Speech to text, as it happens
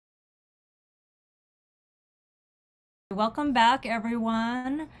Welcome back,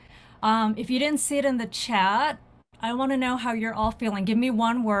 everyone. If you didn't see it in the chat, I want to know how you're all feeling. Give me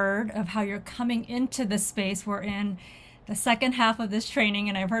one word of how you're coming into the space. We're in the second half of this training,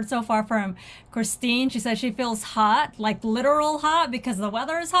 and I've heard so far from Christine. She says she feels hot, like literal hot because the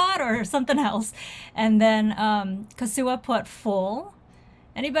weather is hot or something else. And then Kasua put full.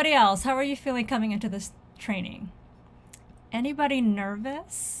 Anybody else? How are you feeling coming into this training? Anybody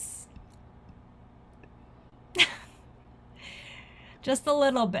nervous? Just a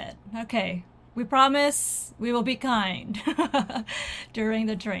little bit. Okay. We promise we will be kind during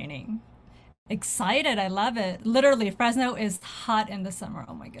the training. Excited. I love it. Literally, Fresno is hot in the summer.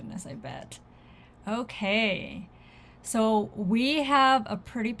 Oh my goodness, I bet. Okay. So we have a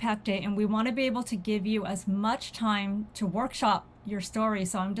pretty packed day and we want to be able to give you as much time to workshop your story.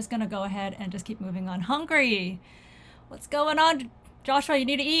 So I'm just going to go ahead and just keep moving on. Hungry. What's going on? Joshua, you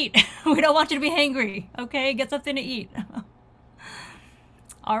need to eat. We don't want you to be hangry. Okay, get something to eat.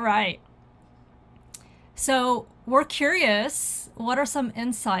 All right. So we're curious, what are some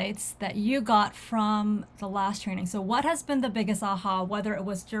insights that you got from the last training? So what has been the biggest aha, whether it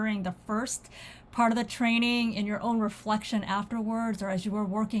was during the first part of the training, in your own reflection afterwards, or as you were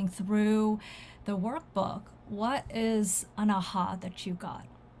working through the workbook? What is an aha that you got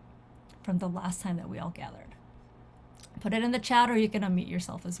from the last time that we all gathered? Put it in the chat or you can unmute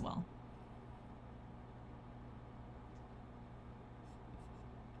yourself as well.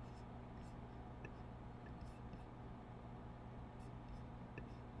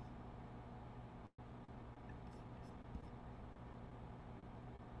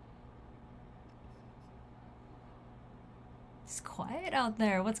 It's quiet out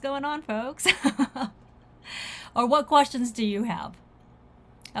there. What's going on, folks? Or what questions do you have?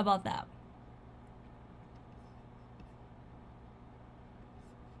 How about that?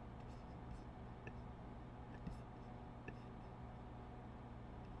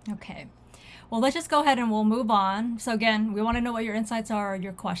 Okay. Well, let's just go ahead and we'll move on. So again, we want to know what your insights are,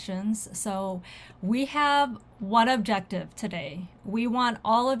 your questions. So we have one objective today. We want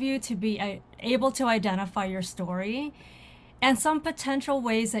all of you to be able to identify your story and some potential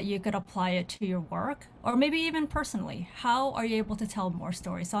ways that you could apply it to your work or maybe even personally. How are you able to tell more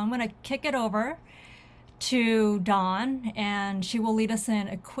stories? So I'm going to kick it over to Dawn and she will lead us in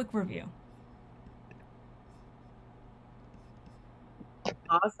a quick review.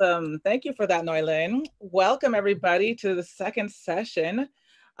 Awesome. Thank you for that, Noilyn. Welcome, everybody, to the second session.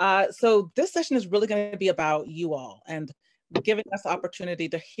 So this session is really going to be about you all and giving us the opportunity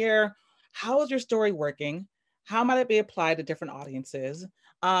to hear how is your story working? How might it be applied to different audiences?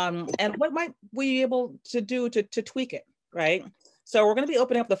 And what might we be able to do to tweak it, right? So we're going to be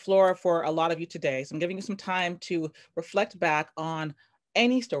opening up the floor for a lot of you today. So I'm giving you some time to reflect back on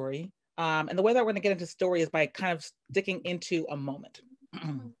any story. And the way that we're going to get into story is by kind of sticking into a moment.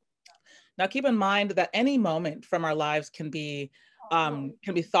 Now, keep in mind that any moment from our lives can be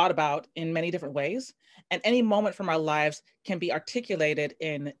thought about in many different ways, and any moment from our lives can be articulated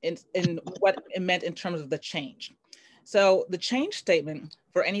in what it meant in terms of the change. So the change statement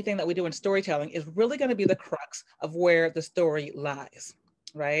for anything that we do in storytelling is really going to be the crux of where the story lies,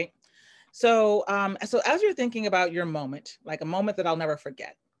 right? So, so as you're thinking about your moment, like a moment that I'll never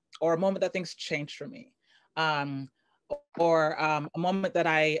forget, or a moment that things changed for me, or a moment that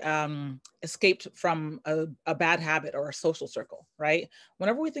I escaped from a bad habit or a social circle, right?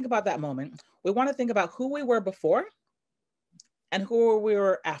 Whenever we think about that moment, we want to think about who we were before and who we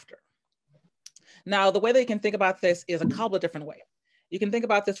were after. Now, the way that you can think about this is a couple of different ways. You can think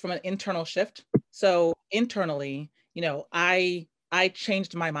about this from an internal shift. So internally, I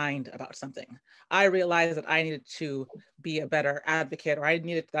changed my mind about something. I realized that I needed to be a better advocate, or I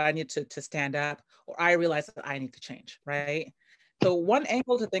needed to stand up, or I realized that I need to change, right? So one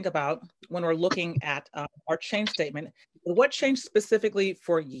angle to think about when we're looking at our change statement is what changed specifically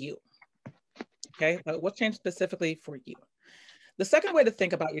for you, okay? What changed specifically for you? The second way to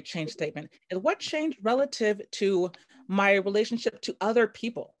think about your change statement is what changed relative to my relationship to other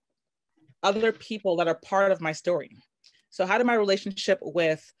people that are part of my story. So how did my relationship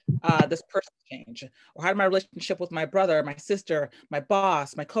with this person change? Or how did my relationship with my brother, my sister, my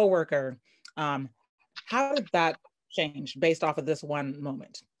boss, my coworker, how did that change based off of this one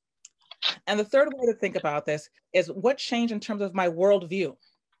moment? And the third way to think about this is what changed in terms of my worldview.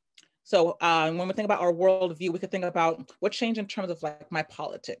 So when we think about our worldview, we could think about what changed in terms of like my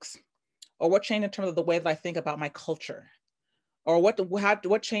politics, or what changed in terms of the way that I think about my culture, or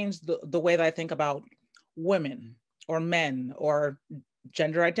what changed the way that I think about women or men or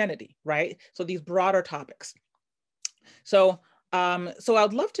gender identity, right? So these broader topics. So So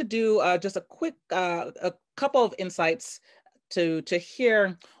I'd love to do just a quick, a couple of insights to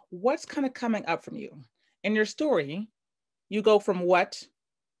hear what's kind of coming up from you. In your story, you go from what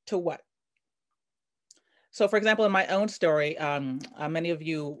to what. So for example, in my own story, many of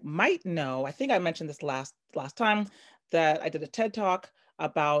you might know, I think I mentioned this last time, that I did a TED Talk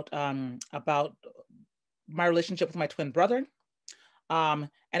about my relationship with my twin brother. And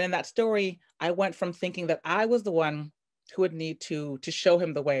in that story, I went from thinking that I was the one who would need to show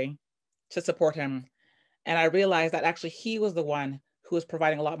him the way, to support him. And I realized that actually he was the one who was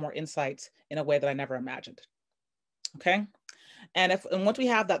providing a lot more insights in a way that I never imagined. Okay. And once we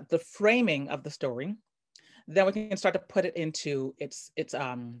have that, the framing of the story, then we can start to put it into its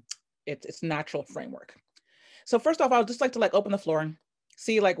natural framework. So first off, I would just like to open the floor and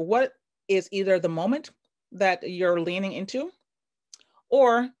see what is either the moment that you're leaning into,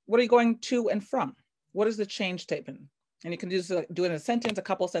 or what are you going to and from? What is the change statement? And you can do it in a sentence, a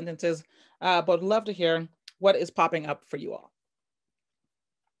couple sentences, but I'd love to hear what is popping up for you all.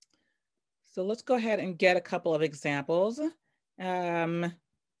 So let's go ahead and get a couple of examples.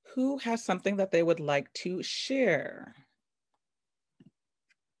 Who has something that they would like to share?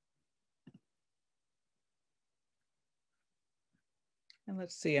 And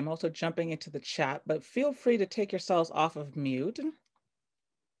let's see, I'm also jumping into the chat, but feel free to take yourselves off of mute.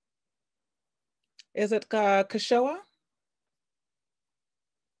 Is it Kashoa?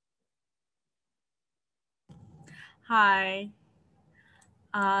 Hi.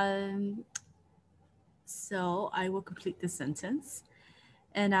 So I will complete the sentence.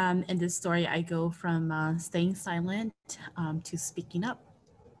 And in this story, I go from staying silent to speaking up.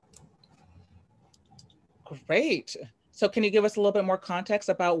 Great. So can you give us a little bit more context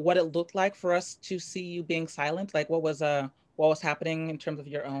about what it looked like for us to see you being silent? Like what was happening in terms of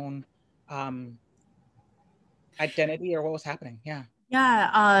your own identity, or what was happening? Yeah.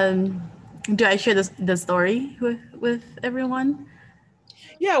 Yeah. Do I share the story with everyone?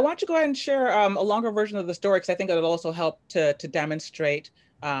 Yeah, why don't you go ahead and share a longer version of the story, because I think it'll also help to demonstrate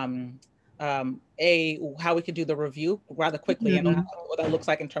how we could do the review rather quickly, and Mm-hmm. what that looks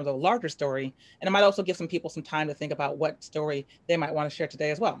like in terms of a larger story. And it might also give some people some time to think about what story they might want to share today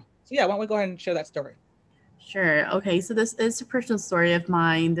as well. So yeah, why don't we go ahead and share that story? Sure. Okay. So this is a personal story of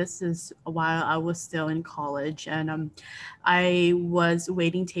mine. This is while I was still in college, and I was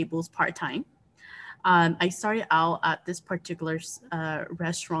waiting tables part time. I started out at this particular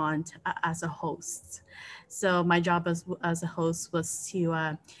restaurant as a host. So my job as a host was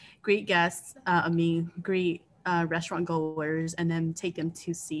to greet guests, greet restaurant goers, and then take them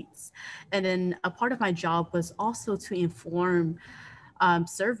to seats. And then a part of my job was also to inform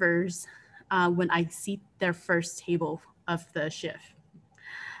servers when I seat their first table of the shift.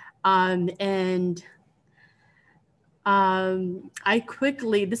 And I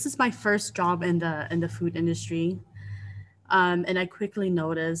quickly, this is my first job in the food industry, and I quickly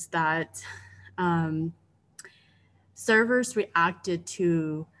noticed that um, servers reacted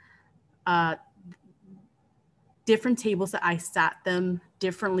to uh, different tables that I sat them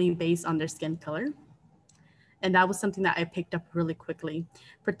differently based on their skin color. And that was something that I picked up really quickly,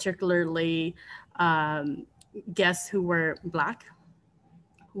 particularly um, guests who were Black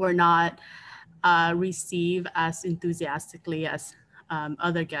were not received as enthusiastically as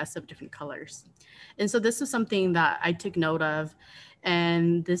other guests of different colors. And so this is something that I took note of.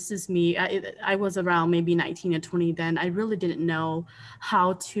 And this is me. I was around maybe 19 or 20 then. I really didn't know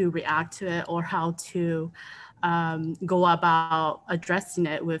how to react to it or how to go about addressing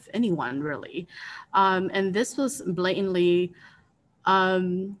it with anyone, really. And this was blatantly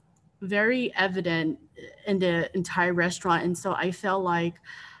very evident in the entire restaurant. And so I felt like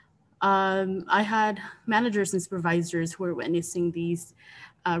I had managers and supervisors who were witnessing these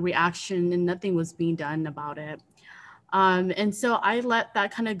reaction and nothing was being done about it. And so I let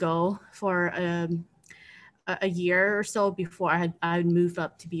that kind of go for a year or so before I moved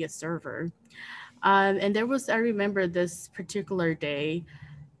up to be a server. And I remember this particular day,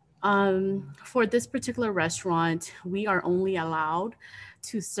 for this particular restaurant, we are only allowed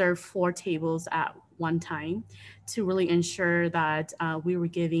to serve 4 tables at one time to really ensure that we were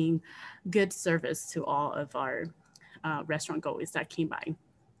giving good service to all of our restaurant goers that came by.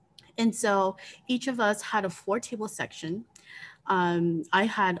 And so each of us had a 4 table section. I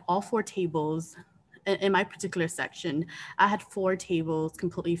had all 4 tables in my particular section. I had 4 tables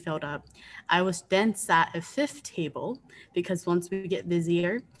completely filled up. I was then sat a fifth table because once we get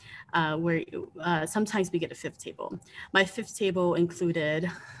busier, where sometimes we get a fifth table. My fifth table included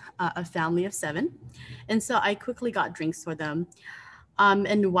a family of 7, and so I quickly got drinks for them.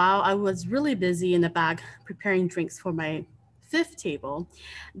 And while I was really busy in the back preparing drinks for my fifth table,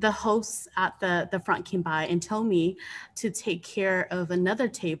 the hosts at the front came by and told me to take care of another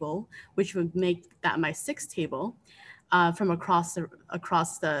table, which would make that my sixth table, from across the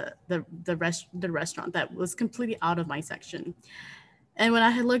restaurant that was completely out of my section. And when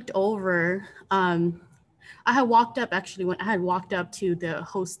I had looked over, I had walked up actually when I had walked up to the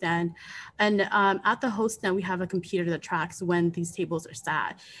host stand, and at the host stand we have a computer that tracks when these tables are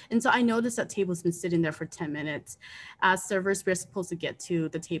sat. And so I noticed that table's been sitting there for 10 minutes. As servers, we're supposed to get to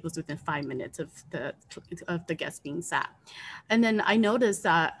the tables within 5 minutes of the guests being sat. And then I noticed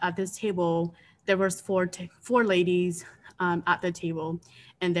that at this table there was four ladies at the table,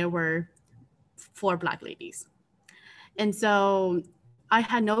 and there were four Black ladies. And so I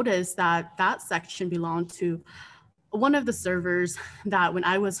had noticed that that section belonged to one of the servers that when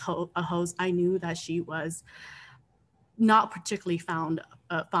I was a host, I knew that she was not particularly fond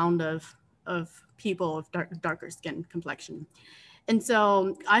of people of darker skin complexion. And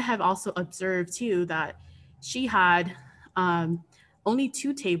so I have also observed too that she had only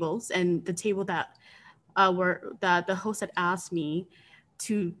two tables, and the table that that the host had asked me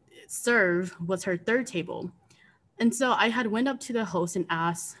to serve was her third table. And so I had went up to the host and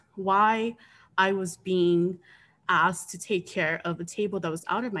asked why I was being asked to take care of a table that was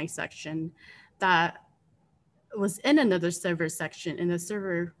out of my section that was in another server's section, and the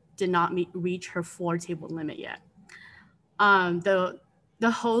server did not reach her four table limit yet. The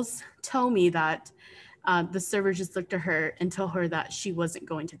host told me that the server just looked at her and told her that she wasn't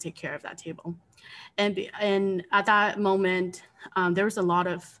going to take care of that table. And at that moment, there was a lot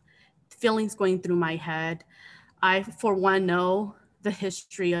of feelings going through my head. I, for one, know the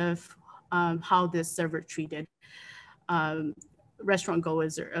history of how this server treated restaurant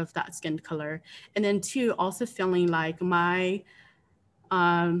goers of that skin color. And then two, also feeling like my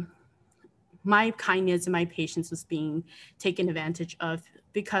kindness and my patience was being taken advantage of,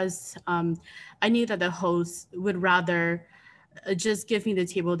 because I knew that the host would rather just give me the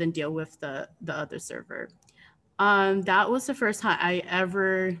table than deal with the other server. That was the first time I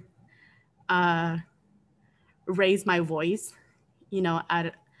ever raised my voice,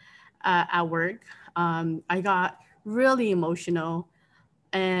 at work. I got really emotional,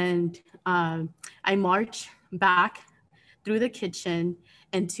 and I marched back through the kitchen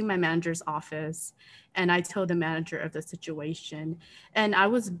and to my manager's office, and I told the manager of the situation. And I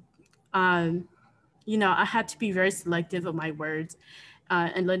was, I had to be very selective of my words,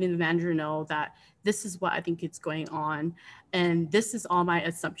 and letting the manager know that this is what I think is going on, and this is all my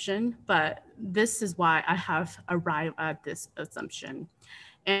assumption, but this is why I have arrived at this assumption.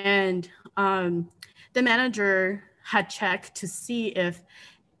 And the manager had checked to see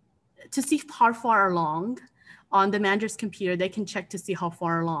how far along on the manager's computer. They can check to see how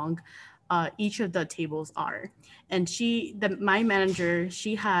far along each of the tables are. And my manager,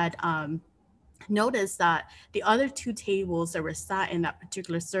 she had noticed that the other two tables that were sat in that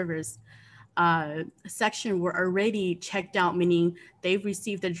particular server's section were already checked out, meaning they've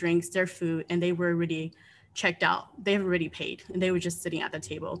received the drinks, their food, and they were already checked out. They've already paid, and they were just sitting at the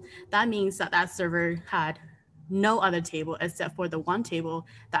table. That means that that server had no other table except for the one table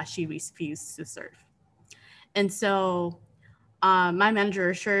that she refused to serve. And so my manager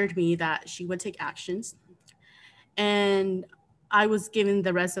assured me that she would take actions. And I was given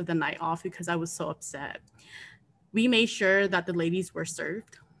the rest of the night off because I was so upset. We made sure that the ladies were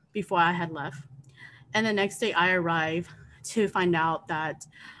served before I had left. And the next day I arrived to find out that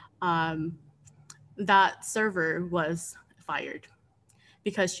that server was fired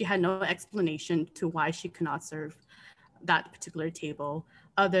because she had no explanation to why she could not serve that particular table,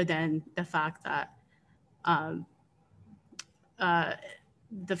 other than the fact that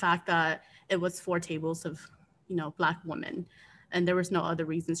it was four tables of, Black women, and there was no other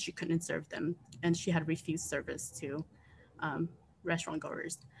reasons she couldn't serve them, and she had refused service to restaurant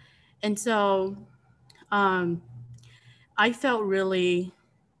goers. And so I felt really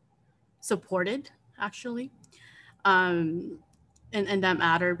supported, actually, in that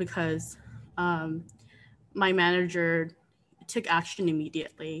matter, because my manager took action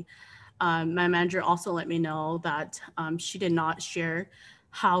immediately. My manager also let me know that she did not share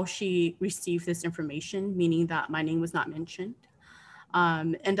how she received this information, meaning that my name was not mentioned.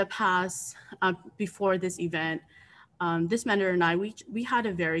 In the past, before this event, this manager and I, we had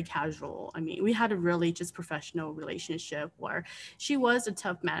a very casual, we had a really just professional relationship where she was a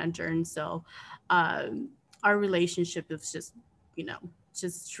tough manager. And so our relationship was just,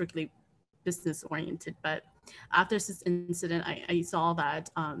 just strictly business oriented. But after this incident, I saw that,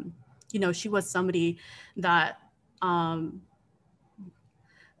 she was somebody that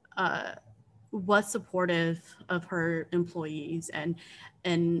was supportive of her employees and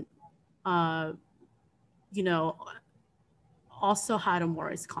uh, you know, also had a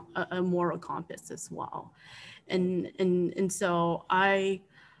moral compass as well. And so I,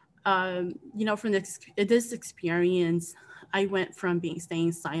 you know, from this experience, I went from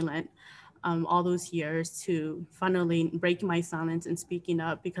staying silent all those years to finally breaking my silence and speaking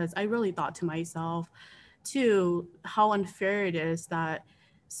up, because I really thought to myself, too, how unfair it is that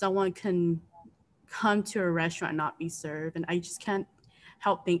someone can come to a restaurant and not be served. And I just can't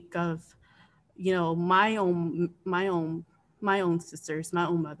help think of, you know, my own sisters, my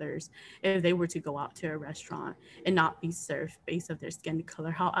own mothers, if they were to go out to a restaurant and not be served based on their skin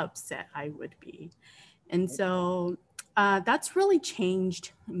color, how upset I would be. And so that's really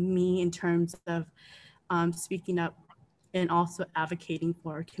changed me in terms of speaking up and also advocating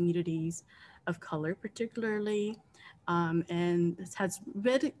for communities of color, particularly. And this has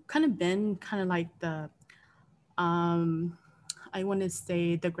been kind of like the, I want to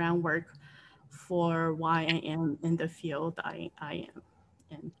say, the groundwork for why I am in the field I am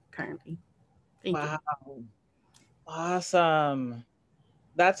in currently. Thank you. Wow. Awesome.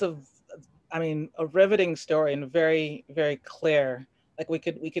 That's I mean, a riveting story and very, very clear. Like we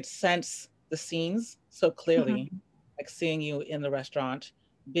could sense the scenes so clearly, Mhm. like seeing you in the restaurant,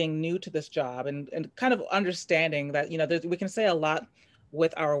 being new to this job, and kind of understanding that, you know, we can say a lot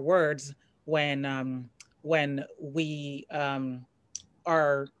with our words when we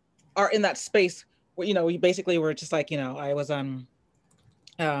are are in that space where, you know, we basically were just like, you know, I was um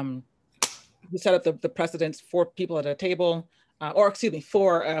we set up the precedents, 4 people at a table, or excuse me,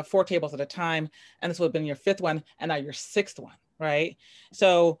 four tables at a time, and this would have been your 5th one, and now your 6th one, right?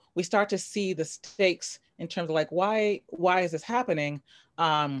 So we start to see the stakes in terms of like why is this happening,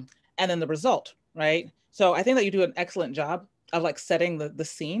 and then the result, right? So I think that you do an excellent job of like setting the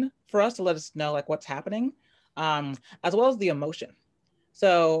scene for us to let us know like what's happening, as well as the emotion.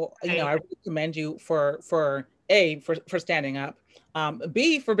 So, you know, Right. I really commend you for A, for standing up,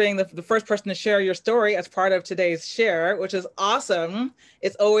 B, for being the first person to share your story as part of today's share, which is awesome.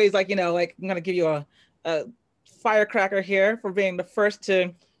 It's always like, you know, like I'm gonna give you a firecracker here for being the first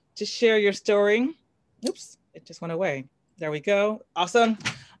to share your story. Oops, it just went away. There we go. Awesome.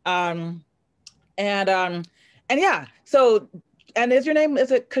 Um, and um, and yeah, so, and is your name,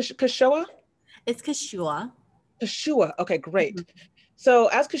 is it Kashoa? It's Kashua. Kashua. Okay, great. Mhm. So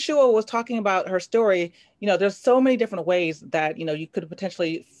as Kashua was talking about her story, you know, there's so many different ways that, you know, you could have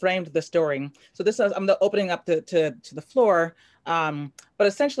potentially framed the story. So this is, I'm opening up to the floor. But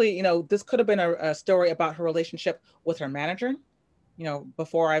essentially, you know, this could have been a story about her relationship with her manager. You know,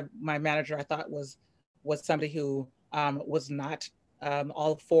 before my manager, I thought was somebody who was not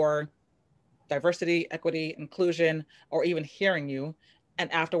all for diversity, equity, inclusion, or even hearing you.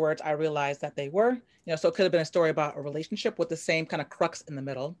 And afterwards, I realized that they were, you know, so it could have been a story about a relationship with the same kind of crux in the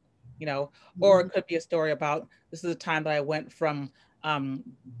middle, you know, or it Mhm. could be a story about this is a time that I went from um,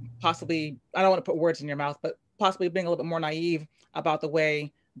 possibly, I don't want to put words in your mouth, but possibly being a little bit more naive about the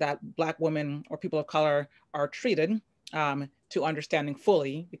way that Black women or people of color are treated, to understanding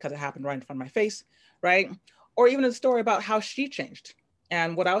fully because it happened right in front of my face, right? Or even a story about how she changed.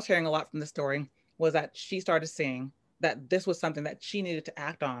 And what I was hearing a lot from the story was that she started seeing that this was something that she needed to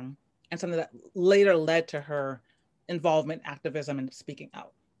act on, and something that later led to her involvement, activism, and speaking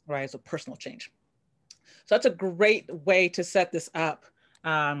out, right? So personal change. So that's a great way to set this up.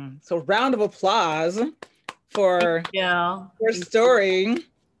 So round of applause for Yeah. your Thank you. story.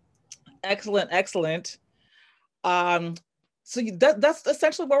 Excellent, excellent. Um, so that's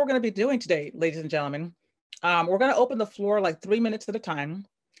essentially what we're going to be doing today, ladies and gentlemen. We're going to open the floor like 3 minutes at a time.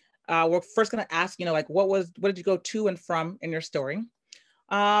 We're first going to ask, you know, like what did you go to and from in your story?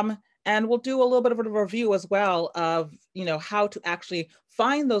 Um, and we'll do a little bit of a review as well of, you know, how to actually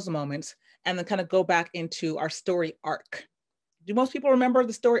find those moments and then kind of go back into our story arc. Do most people remember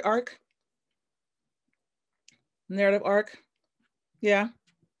the story arc? Narrative arc? Yeah,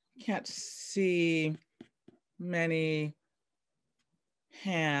 can't see many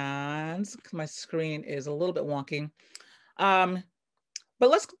hands. My screen is a little bit wonky. Um, but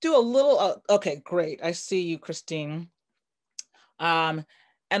let's do a little, okay, great. I see you, Christine. Um,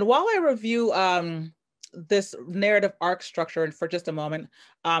 and while I review this narrative arc structure for just a moment,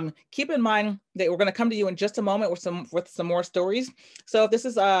 keep in mind that we're going to come to you in just a moment with some more stories. So if this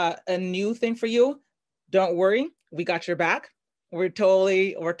is a new thing for you, don't worry, we got your back. We're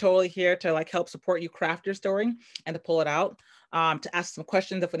totally here to like help support you craft your story and to pull it out, to ask some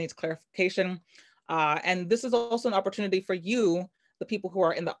questions if it needs clarification. And this is also an opportunity for you, the people who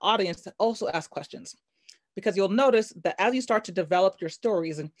are in the audience, to also ask questions. because you'll notice that as you start to develop your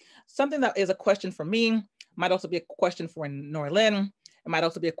stories, and something that is a question for me might also be a question for Noilyn, it might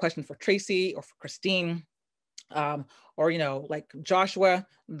also be a question for Tracy or for Christine, or, like Joshua,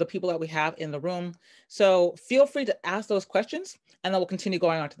 the people that we have in the room. So feel free to ask those questions, and then we'll continue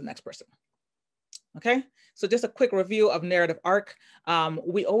going on to the next person. Okay, so just a quick review of narrative arc.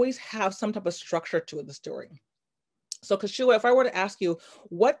 We always have some type of structure to the story. So Kashua, if I were to ask you,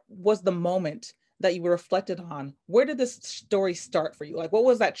 what was the moment that you reflected on? Where did this story start for you? Like, what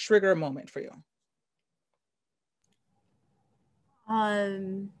was that trigger moment for you?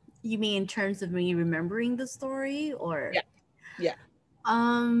 You mean in terms of me remembering the story, or? Yeah.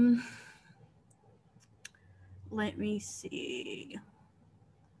 Let me see.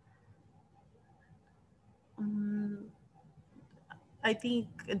 I think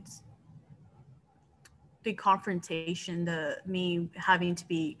it's the confrontation, me having to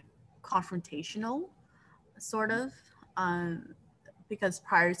be confrontational, sort of, because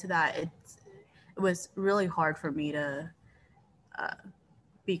prior to that, it was really hard for me to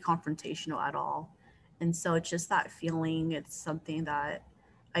be confrontational at all. And so it's just that feeling. It's something that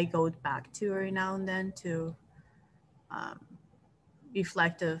I go back to every now and then to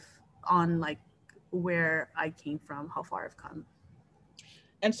reflective on like where I came from, how far I've come.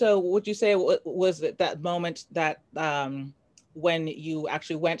 And so would you say, was it that moment that when you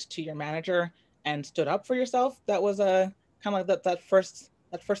actually went to your manager and stood up for yourself, that was a kind of like that first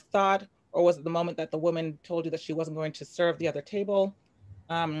thought? Or was it the moment that the woman told you that she wasn't going to serve the other table?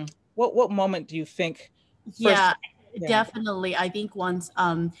 What moment do you think first? Yeah, definitely. I think once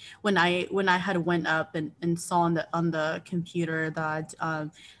when I had went up and saw on the computer that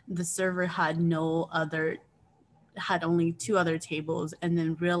the server had only 2 other tables, and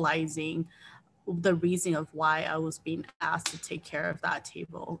then realizing the reason of why I was being asked to take care of that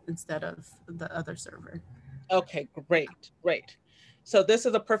table instead of the other server. Okay, great. So this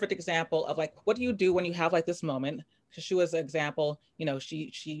is a perfect example of like, what do you do when you have like this moment? She was an example,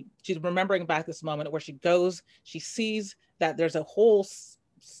 she's remembering back this moment where she goes, she sees that there's a whole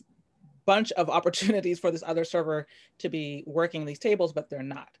bunch of opportunities for this other server to be working these tables, but they're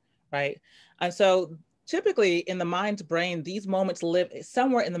not, right? And so typically in the mind's brain, these moments live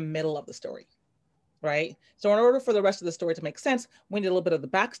somewhere in the middle of the story, right? So in order for the rest of the story to make sense, we need a little bit of the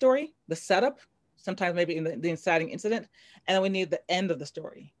backstory, the setup, sometimes maybe in the inciting incident, and then we need the end of the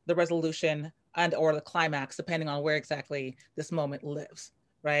story, the resolution and or the climax, depending on where exactly this moment lives,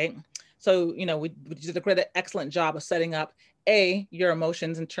 right? So, we did a excellent job of setting up your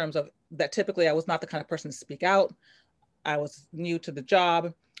emotions in terms of that. Typically, I was not the kind of person to speak out. I was new to the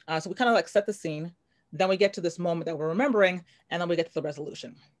job. So we kind of like set the scene. Then we get to this moment that we're remembering, and then we get to the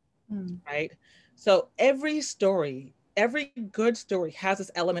resolution, right? So every good story has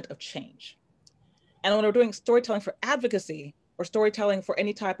this element of change. And when we're doing storytelling for advocacy or storytelling for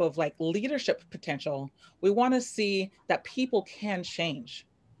any type of like leadership potential, we want to see that people can change.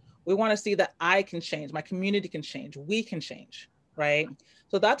 We want to see that I can change, my community can change, we can change, right?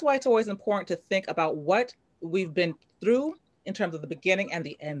 So that's why it's always important to think about what we've been through in terms of the beginning and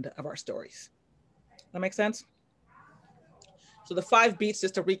the end of our stories. That make sense? So the 5 beats,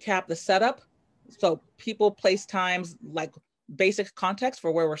 just to recap the setup. So people, place, times, like basic context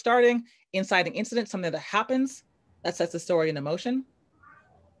for where we're starting, inciting incident, something that happens that sets the story in motion.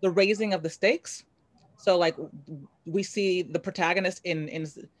 The raising of the stakes. So like we see the protagonist in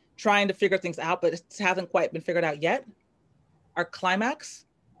trying to figure things out, but it hasn't quite been figured out yet. Our climax,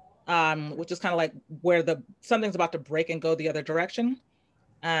 which is kind of like where something's about to break and go the other direction.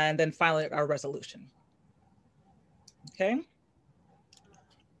 And then finally our resolution. Okay.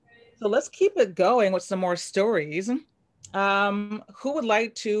 So let's keep it going with some more stories. Who would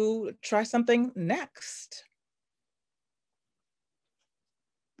like to try something next?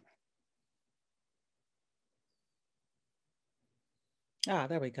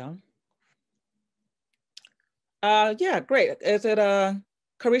 There we go. Yeah, great. Is it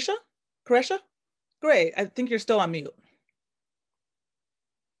Carisha? Caresha? Great. I think you're still on mute.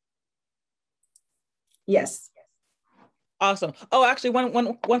 Yes. Awesome. Oh, actually,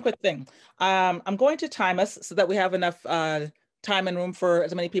 one quick thing. I'm going to time us so that we have enough time and room for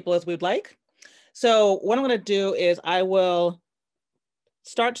as many people as we'd like. So what I'm going to do is I will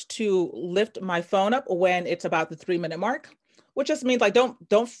start to lift my phone up when it's about the 3-minute mark, which just means like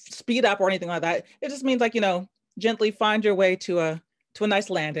don't speed up or anything like that. It just means like, gently find your way to a nice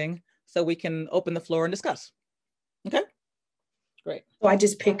landing so we can open the floor and discuss. Okay, great. So I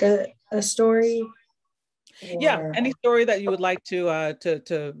just pick a story? Yeah, any story that you would like to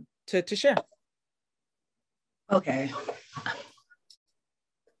share. Okay.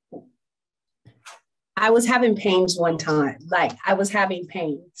 I was having pains one time. Like I was having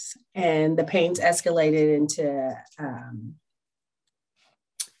pains, and the pains escalated into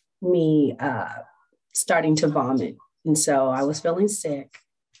me starting to vomit. And so I was feeling sick.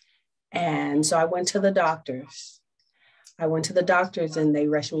 And so I went to the doctors. And they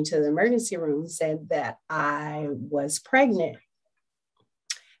rushed me to the emergency room and said that I was pregnant.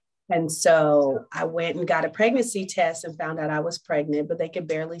 And so I went and got a pregnancy test and found out I was pregnant, but they could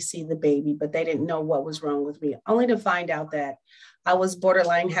barely see the baby, but they didn't know what was wrong with me, only to find out that I was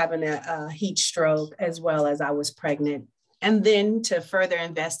borderline having a heat stroke as well as I was pregnant. And then to further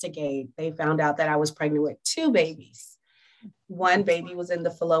investigate, they found out that I was pregnant with two babies. One baby was in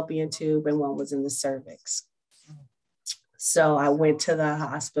the fallopian tube and one was in the cervix. So I went to the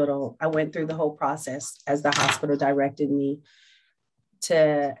hospital. I went through the whole process as the hospital directed me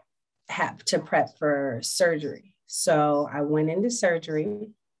to have to prep for surgery. So I went into surgery,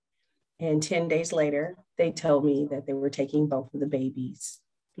 and 10 days later, they told me that they were taking both of the babies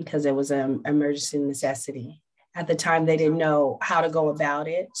because it was an emergency necessity. At the time, they didn't know how to go about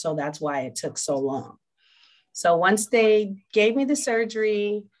it. So that's why it took so long. So once they gave me the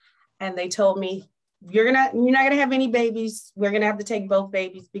surgery and they told me, you're not gonna have any babies. We're gonna have to take both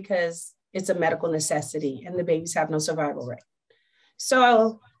babies because it's a medical necessity and the babies have no survival rate.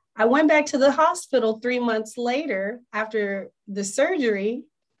 So I went back to the hospital 3 months later after the surgery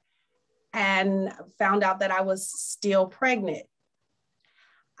and found out that I was still pregnant.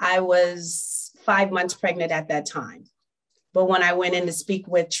 I was 5 months pregnant at that time. But when I went in to speak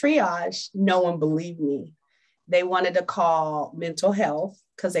with triage, no one believed me. They wanted to call mental health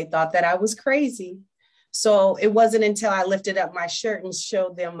because they thought that I was crazy. So it wasn't until I lifted up my shirt and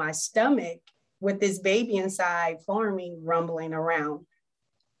showed them my stomach with this baby inside forming, rumbling around.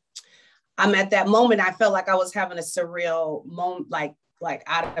 At that moment, I felt like I was having a surreal moment, like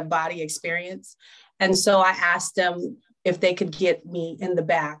out of body experience. And so I asked them if they could get me in the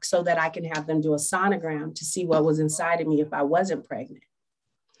back so that I can have them do a sonogram to see what was inside of me if I wasn't pregnant.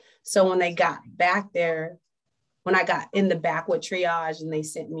 So when they got back there, when I got in the back with triage and they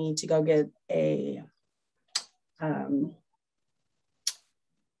sent me to go get a,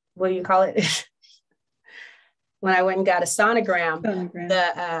 what do you call it? When I went and got a sonogram.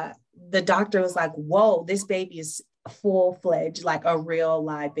 The doctor was like, whoa, this baby is full-fledged, like a real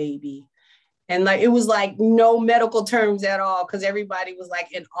live baby. And like, it was like no medical terms at all, because everybody was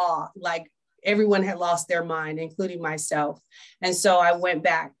like in awe, like everyone had lost their mind, including myself. And so I went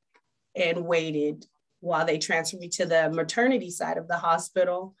back and waited while they transferred me to the maternity side of the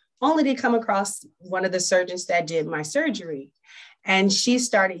hospital, only to come across one of the surgeons that did my surgery. And she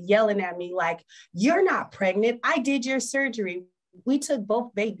started yelling at me like, you're not pregnant. I did your surgery. We took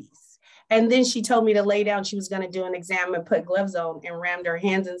both babies. And then she told me to lay down. She was going to do an exam and put gloves on, and rammed her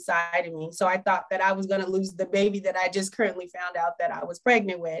hands inside of me. So I thought that I was going to lose the baby that I just currently found out that I was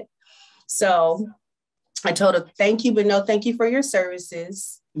pregnant with. So I told her, thank you, but no, thank you for your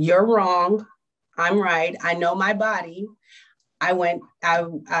services. You're wrong. I'm right. I know my body. I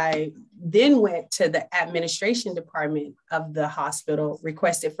then went to the administration department of the hospital,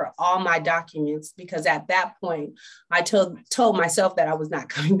 requested for all my documents, because at that point, I told myself that I was not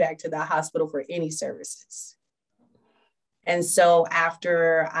coming back to the hospital for any services. And so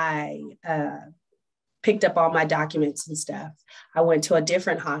after I picked up all my documents and stuff, I went to a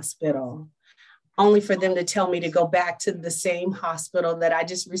different hospital, only for them to tell me to go back to the same hospital that I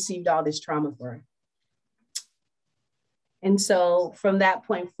just received all this trauma for. And so from that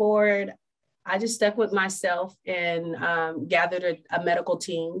point forward, I just stuck with myself and gathered a medical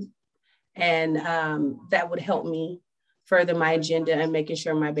team, and that would help me further my agenda and making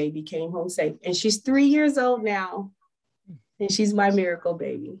sure my baby came home safe. And she's 3 years old now, and she's my miracle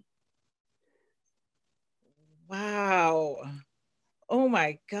baby. Wow. Oh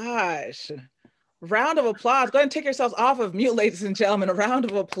my gosh. Round of applause. Go ahead and take yourselves off of mute, ladies and gentlemen. A round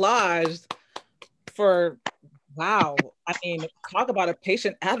of applause for, wow. I mean, talk about a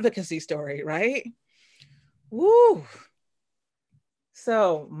patient advocacy story, right? Woo.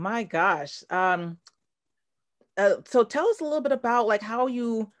 So, my gosh. So tell us a little bit about like how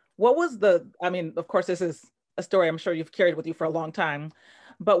what was I mean, of course, this is a story I'm sure you've carried with you for a long time,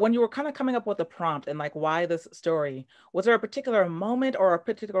 but when you were kind of coming up with the prompt and like why this story, was there a particular moment or a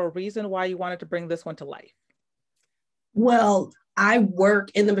particular reason why you wanted to bring this one to life? Well, I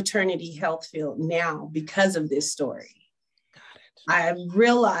work in the maternity health field now because of this story. I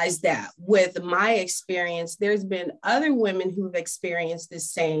realized that with my experience, there's been other women who've experienced the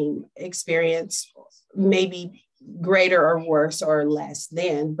same experience, maybe greater or worse or less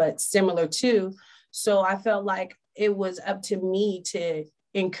than, but similar to. So I felt like it was up to me to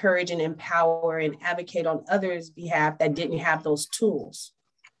encourage and empower and advocate on others' behalf that didn't have those tools.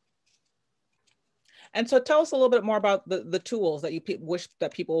 And so tell us a little bit more about the tools that you wish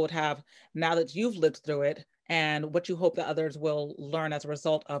that people would have now that you've lived through it, and what you hope that others will learn as a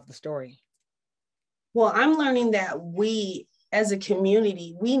result of the story. Well, I'm learning that we as a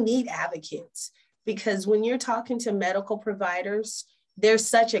community, we need advocates, because when you're talking to medical providers, there's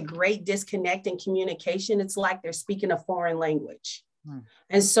such a great disconnect in communication. It's like they're speaking a foreign language.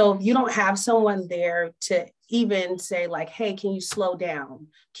 And so if you don't have someone there to even say like, hey, can you slow down?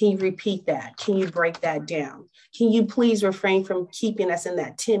 Can you repeat that? Can you break that down? Can you please refrain from keeping us in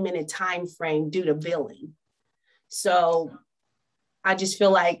that 10-minute time frame due to billing? So I just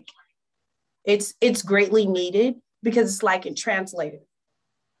feel like it's greatly needed, because it's like a translator.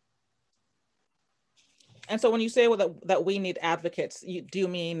 And so when you say that we need advocates, do you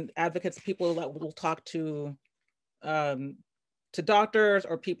mean advocates, people that will talk to doctors,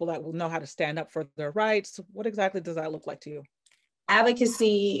 or people that will know how to stand up for their rights? What exactly does that look like to you?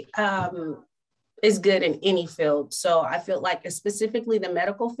 Advocacy is good in any field. So I feel like specifically the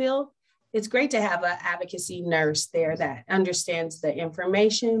medical field, it's great to have an advocacy nurse there that understands the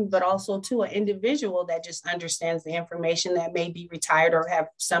information, but also to an individual that just understands the information, that may be retired or have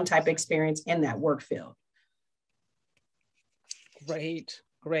some type of experience in that work field. Great,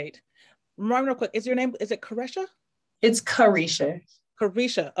 great. Remind me real quick, is your name, is it Karesha? It's Carisha.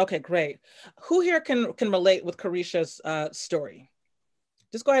 Carisha, okay, great. Who here can relate with Carisha's story?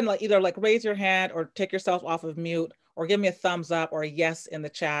 Just go ahead and either raise your hand or take yourself off of mute, or give me a thumbs up or a yes in the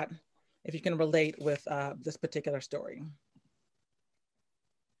chat if you can relate with this particular story.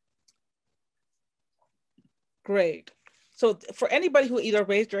 Great. So for anybody who either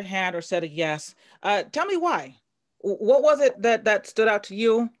raised your hand or said a yes, tell me why. What was it that stood out to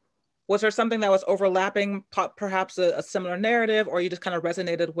you? Was there something that was overlapping, perhaps a similar narrative, or you just kind of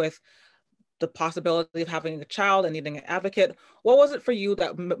resonated with the possibility of having a child and needing an advocate? What was it for you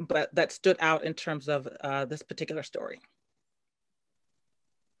that stood out in terms of this particular story?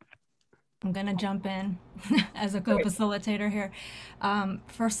 I'm gonna jump in as a co-facilitator here.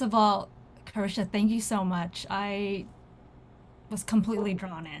 First of all, Carisha, thank you so much. I was completely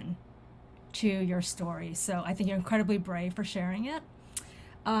drawn in to your story. So I think you're incredibly brave for sharing it.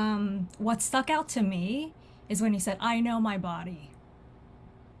 What stuck out to me is when you said, I know my body.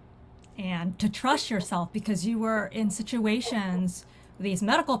 And to trust yourself, because you were in situations, these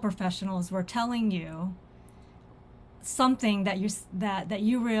medical professionals were telling you something that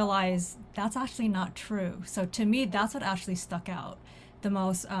you realize that's actually not true. So to me, that's what actually stuck out the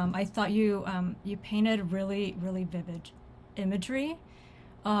most. I thought you painted really, really vivid imagery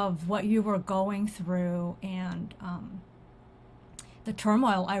of what you were going through, and the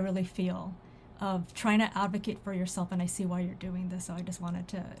turmoil I really feel of trying to advocate for yourself. And I see why you're doing this. So I just wanted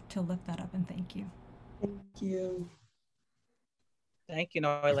to lift that up and thank you. Thank you. Thank you,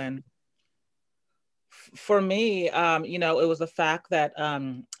 Noilyn. For me, it was the fact that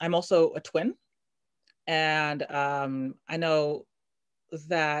I'm also a twin. And I know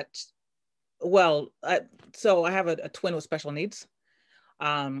that, so I have a twin with special needs.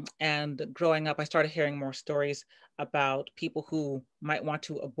 And growing up, I started hearing more stories about people who might want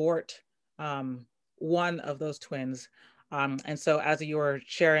to abort one of those twins. And so as you were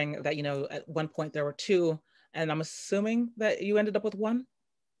sharing that, at one point there were two, and I'm assuming that you ended up with one?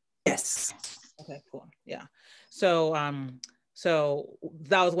 Yes. Okay, cool. Yeah. So so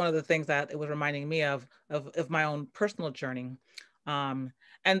that was one of the things that it was reminding me of my own personal journey. And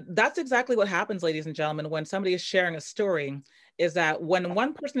that's exactly what happens, ladies and gentlemen, when somebody is sharing a story, is that when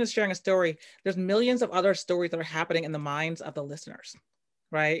one person is sharing a story, there's millions of other stories that are happening in the minds of the listeners,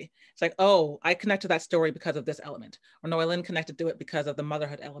 right? It's like, oh, I connect to that story because of this element, or Noilyn connected to it because of the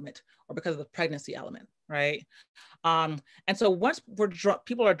motherhood element, or because of the pregnancy element, right? And so once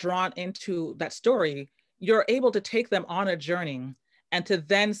people are drawn into that story, you're able to take them on a journey and to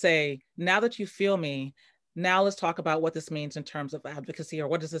then say, now that you feel me, now let's talk about what this means in terms of advocacy, or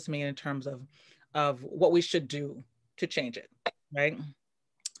what does this mean in terms of what we should do to change it, right?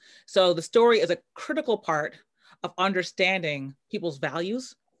 So the story is a critical part of understanding people's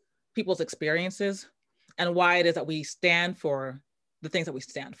values, people's experiences, and why it is that we stand for the things that we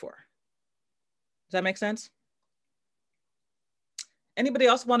stand for. Does that make sense? Anybody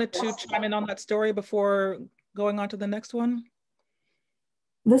else wanted to chime in on that story before going on to the next one?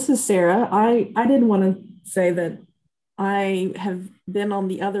 This is Sarah. I did want to say that I have been on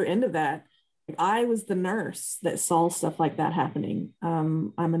the other end of that. I was the nurse that saw stuff like that happening.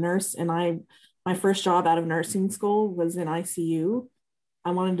 I'm a nurse, and my first job out of nursing school was in ICU.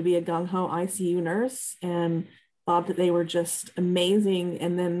 I wanted to be a gung-ho ICU nurse, and thought that they were just amazing.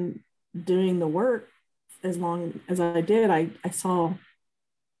 And then doing the work as long as I did, I saw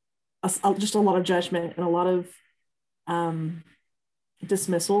just a lot of judgment and a lot of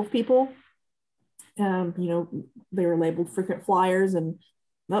dismissal of people. You know, they were labeled frequent flyers and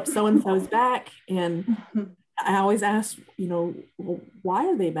up so-and-so's back. And I always ask, you know, well, why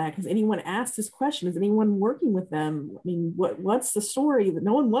are they back? Has anyone asked this question? Is anyone working with them? I mean, what's the story? That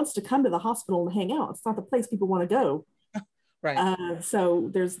no one wants to come to the hospital and hang out. It's not the place people want to go. Right.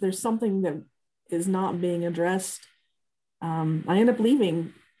 So there's something that is not being addressed. I end up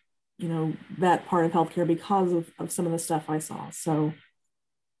leaving, you know, that part of healthcare because of some of the stuff I saw. So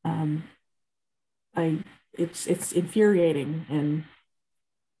it's infuriating, and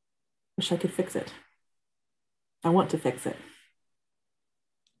wish I could fix it. I want to fix it.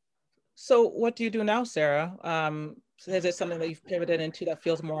 So what do you do now, Sarah? Is it something that you've pivoted into that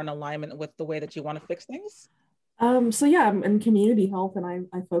feels more in alignment with the way that you want to fix things? So yeah, I'm in community health, and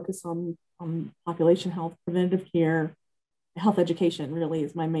I focus on population health, preventative care, health education really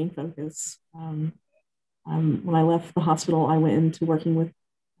is my main focus. When I left the hospital, I went into working with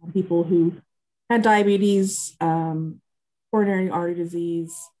people who had diabetes, coronary artery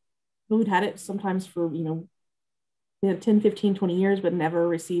disease, who'd had it sometimes for, you know, 10, 15, 20 years, but never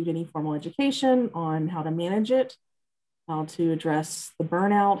received any formal education on how to manage it, how to address the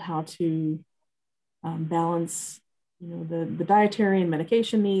burnout, how to balance, you know, the dietary and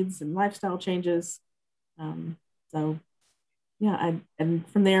medication needs and lifestyle changes. So yeah, and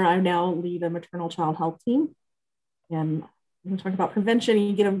from there, I now lead a maternal child health team. And we talk about prevention.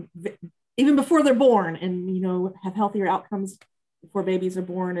 You get them even before they're born, and, you know, have healthier outcomes before babies are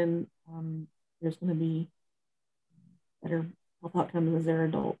born. And there's going to be better health outcomes as they're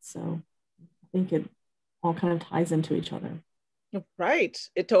adults. So I think it all kind of ties into each other. Right.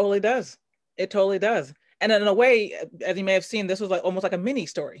 It totally does. It totally does. And in a way, as you may have seen, this was like almost like a mini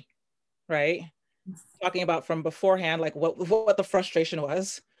story, right? Talking about from beforehand, like what the frustration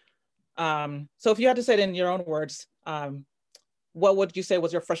was. So if you had to say it in your own words, what would you say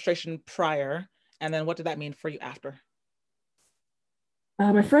was your frustration prior? And then what did that mean for you after?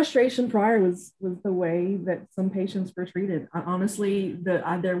 My frustration prior was the way that some patients were treated. Honestly,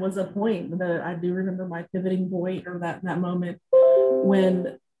 there was a point that I do remember my pivoting point, or that moment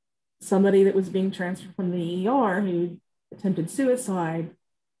when somebody that was being transferred from the ER who attempted suicide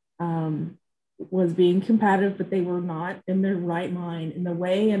was being competitive, but they were not in their right mind. And the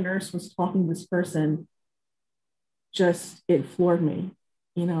way a nurse was talking to this person, it floored me.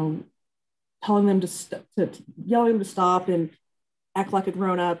 You know, telling them to yelling them to stop and act like a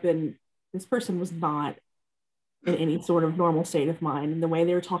grown-up, and this person was not in any sort of normal state of mind, and the way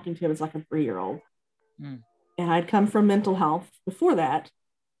they were talking to him was like a 3-year-old. And I'd come from mental health before that,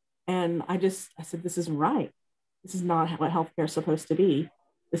 and I said, this isn't right. This is not what healthcare is supposed to be.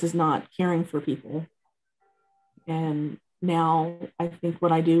 This is not caring for people. And now I think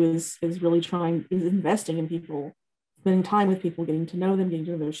what I do is really investing in people, spending time with people, getting to know them, getting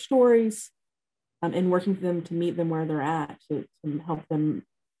to know their stories, and working with them to meet them where they're at, to help them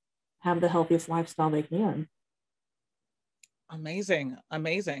have the healthiest lifestyle they can. Amazing,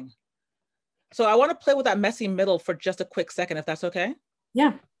 amazing. So I want to play with that messy middle for just a quick second, if that's okay.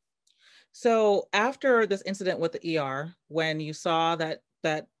 Yeah. So after this incident with the ER, when you saw that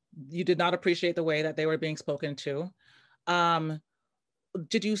you did not appreciate the way that they were being spoken to,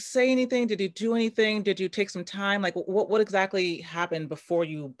 did you say anything? Did you do anything? Did you take some time? Like what exactly happened before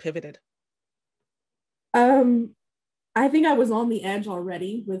you pivoted? I think I was on the edge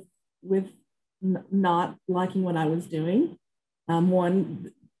already with not liking what I was doing.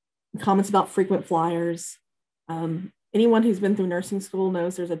 One, comments about frequent flyers. Anyone who's been through nursing school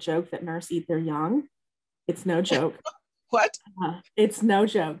knows there's a joke that nurses eat their young. It's no joke. What? It's no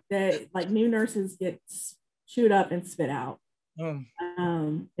joke. Like new nurses get chewed up and spit out.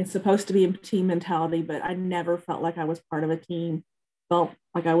 It's supposed to be a team mentality, but I never felt like I was part of a team. Felt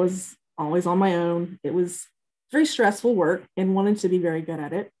like I was always on my own. It was very stressful work and wanted to be very good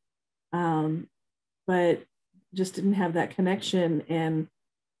at it. But just didn't have that connection. And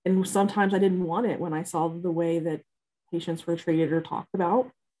sometimes I didn't want it when I saw the way that patients were treated or talked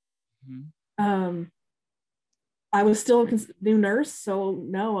about. I was still a new nurse, so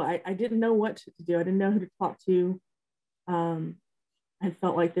no, I didn't know what to do. I didn't know who to talk to. I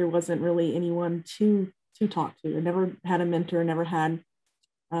felt like there wasn't really anyone to talk to. I never had a mentor, never had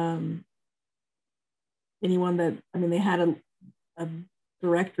anyone that, I mean, they had a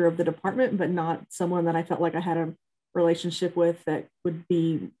director of the department, but not someone that I felt like I had a relationship with that would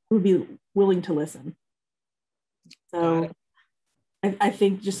be willing to listen. So I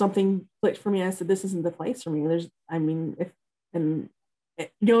think just something clicked for me. I said, this isn't the place for me.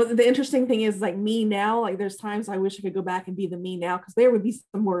 The interesting thing is like me now, like there's times I wish I could go back and be the me now, because there would be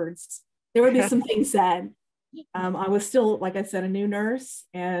some words, there would be some things said. I was still, like I said, a new nurse,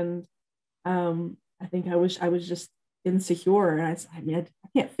 and I think I wish I was just insecure, and I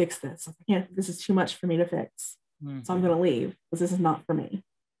can't fix this. This is too much for me to fix. Mm-hmm. So I'm going to leave because this is not for me.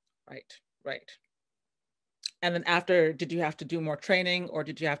 Right. And then after, did you have to do more training, or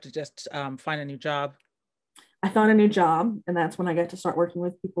did you have to just find a new job? I found a new job, and that's when I got to start working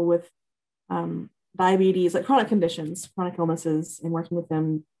with people with diabetes, like chronic conditions, chronic illnesses, and working with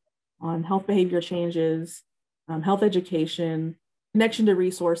them on health behavior changes, health education, connection to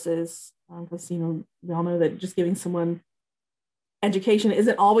resources. Because we all know that just giving someone education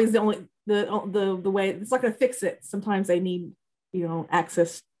isn't always the way. It's not going to fix it. Sometimes they need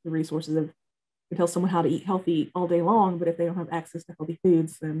access to resources. Of you tell someone how to eat healthy all day long, but if they don't have access to healthy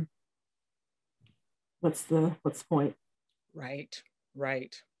foods, then what's the point? Right.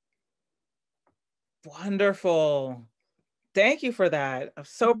 Wonderful. Thank you for that. I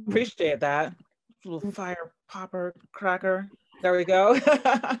so appreciate that. Little fire popper cracker. There we go.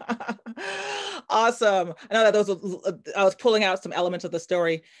 Awesome. I know that I was pulling out some elements of the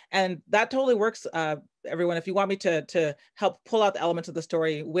story, and that totally works. Everyone, if you want me to help pull out the elements of the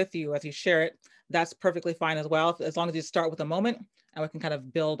story with you as you share it, that's perfectly fine as well, as long as you start with a moment and we can kind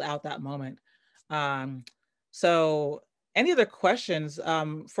of build out that moment. So any other questions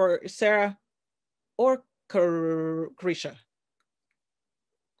for Sarah or Carisha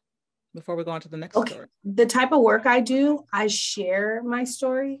before we go on to the next story? The type of work I do, I share my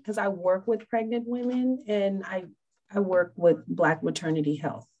story because I work with pregnant women, and I work with Black maternity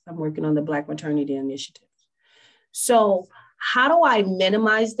health. I'm working on the Black maternity initiative. So how do I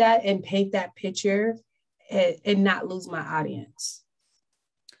minimize that and paint that picture and not lose my audience?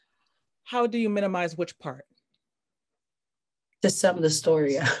 How do you minimize which part? To sum the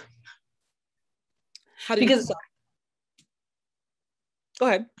story up. Go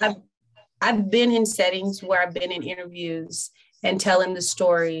ahead. I've been in settings where I've been in interviews and telling the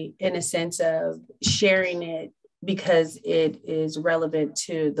story in a sense of sharing it because it is relevant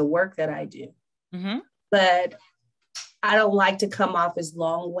to the work that I do. Mm-hmm. But I don't like to come off as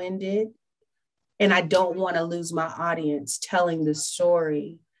long-winded, and I don't want to lose my audience telling the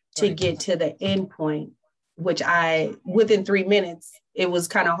story to get to the end point, which within 3 minutes, it was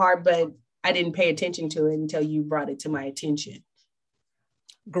kind of hard, but I didn't pay attention to it until you brought it to my attention.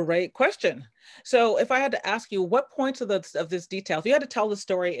 Great question. So if I had to ask you, what points of this detail, if you had to tell the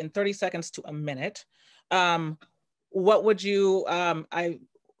story in 30 seconds to a minute, what would you,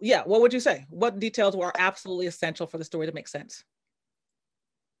 what would you say? What details were absolutely essential for the story to make sense?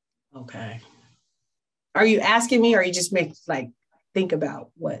 Okay. Are you asking me, or you just think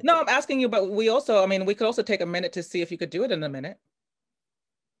about what? No, I'm asking you, but we could also take a minute to see if you could do it in a minute.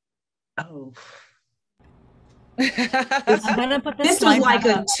 Oh. I'm gonna put this was like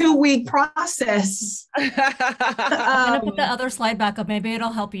a 2-week process. I'm gonna put the other slide back up. Maybe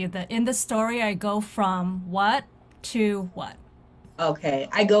it'll help you. In the story, I go from what to what? Okay,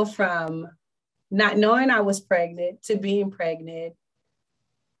 I go from not knowing I was pregnant to being pregnant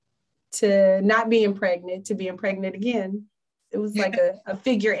to not being pregnant to being pregnant again. It was like a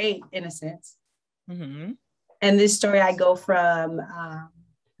figure 8 in a sense. Mm-hmm. And this story, I go from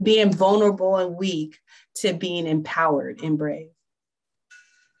being vulnerable and weak to being empowered and brave.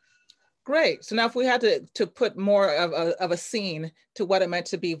 Great. So now if we had to put more of a scene to what it meant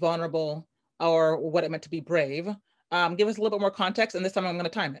to be vulnerable or what it meant to be brave, give us a little bit more context, and this time I'm going to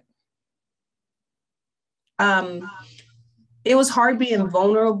time it. It was hard being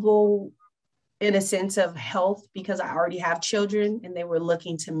vulnerable in a sense of health because I already have children and they were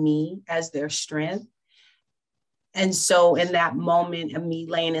looking to me as their strength. And so in that moment of me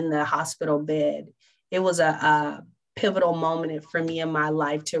laying in the hospital bed, it was a pivotal moment for me in my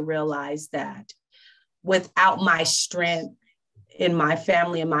life to realize that without my strength in my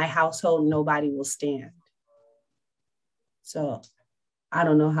family, in my household, nobody will stand. So I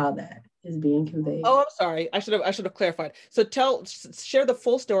don't know how that is being conveyed. Oh, I'm sorry. I should have clarified. So share the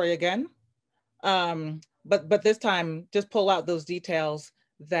full story again. But this time just pull out those details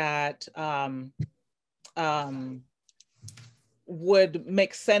that would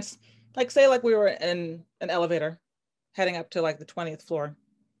make sense. Say we were in an elevator heading up to the 20th floor.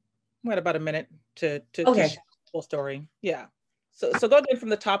 We had about a minute to share the full story. Yeah. So go again from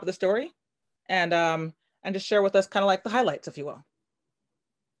the top of the story and just share with us kind of the highlights, if you will.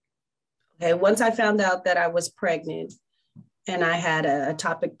 Okay. Once I found out that I was pregnant and I had a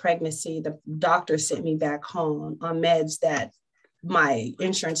ectopic pregnancy, the doctor sent me back home on meds that my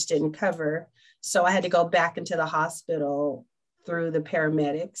insurance didn't cover. So I had to go back into the hospital through the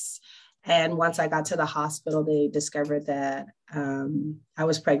paramedics. And once I got to the hospital, they discovered that I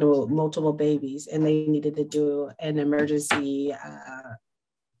was pregnant with multiple babies, and they needed to do an emergency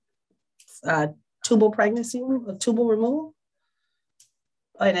tubal pregnancy, a tubal removal,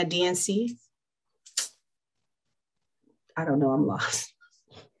 and a DNC. I don't know, I'm lost.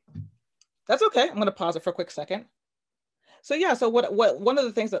 That's okay. I'm going to pause it for a quick second. So yeah, so what one of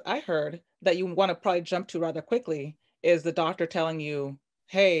the things that I heard that you want to probably jump to rather quickly is the doctor telling you,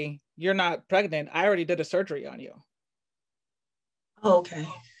 hey, you're not pregnant. I already did a surgery on you. Okay.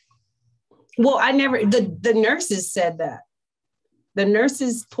 Well, I never, the nurses said that. The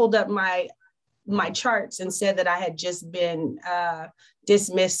nurses pulled up my charts and said that I had just been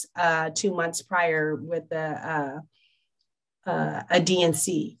dismissed 2 months prior with a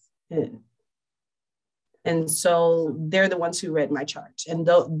DNC. And so they're the ones who read my charts, and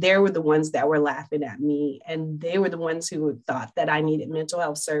they were the ones that were laughing at me, and they were the ones who thought that I needed mental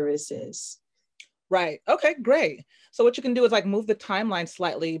health services. Right. Okay, great. So what you can do is like move the timeline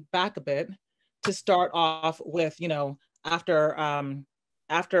slightly back a bit to start off with, you know, after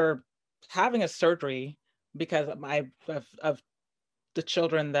having a surgery because of the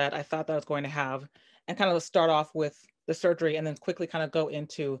children that I thought that I was going to have, and kind of start off with the surgery and then quickly kind of go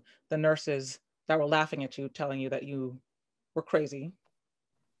into the nurses that were laughing at you, telling you that you were crazy.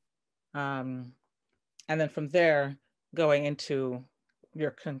 And then from there, going into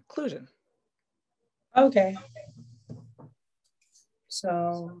your conclusion. Okay.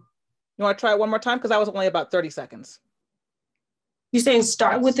 So. You want to try it one more time? Because that was only about 30 seconds. You saying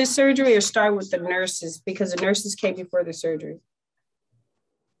start with the surgery or start with the nurses? Because the nurses came before the surgery.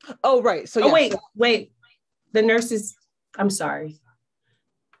 Oh, right. So yeah. Wait. The nurses, I'm sorry.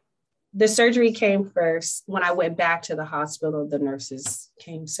 The surgery came first. When I went back to the hospital, the nurses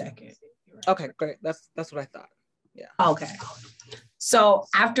came second. Okay, great. That's what I thought. Yeah. Okay. So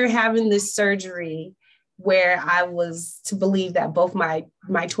after having this surgery, where I was to believe that both my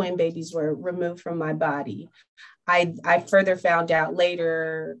twin babies were removed from my body, I further found out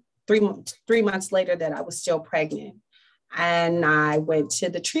later, 3 months later, that I was still pregnant. And I went to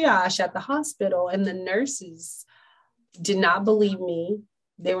the triage at the hospital, and the nurses did not believe me.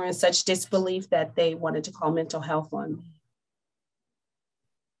 They were in such disbelief that they wanted to call mental health on me.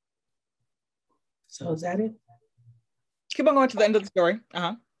 So is that it? Keep on going to the end of the story.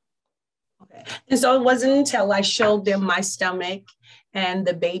 Okay. And so it wasn't until I showed them my stomach and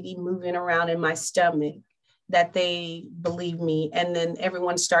the baby moving around in my stomach that they believed me. And then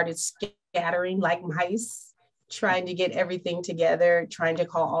everyone started scattering like mice, trying to get everything together, trying to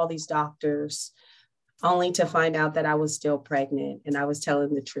call all these doctors, only to find out that I was still pregnant and I was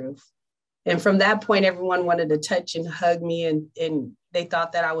telling the truth. And from that point, everyone wanted to touch and hug me, and they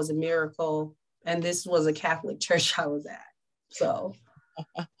thought that I was a miracle. And this was a Catholic church I was at. So.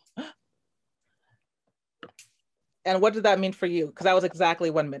 And what did that mean for you? Because that was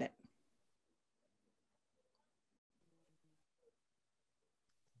exactly 1 minute.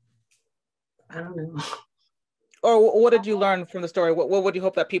 I don't know. Or what did you learn from the story? What would you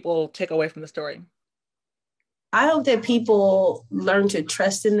hope that people take away from the story? I hope that people learn to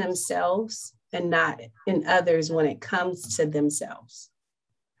trust in themselves and not in others when it comes to themselves.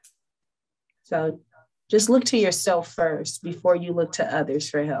 So just look to yourself first before you look to others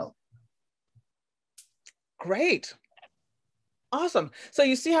for help. Great. Awesome. So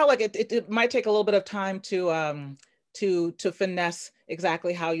you see how like it might take a little bit of time to finesse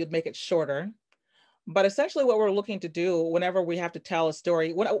exactly how you'd make it shorter. But essentially what we're looking to do whenever we have to tell a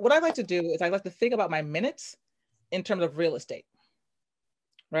story, what I like to do is I like to think about my minutes in terms of real estate,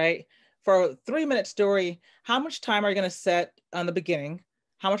 right? For a 3-minute story, how much time are you going to set on the beginning?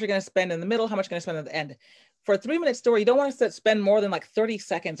 How much are you going to spend in the middle? How much are you going to spend at the end? For a 3-minute story, you don't want to spend more than like 30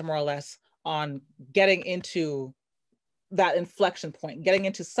 seconds more or less on getting into that inflection point, getting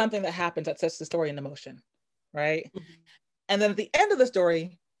into something that happens that sets the story into motion, right? Mm-hmm. And then at the end of the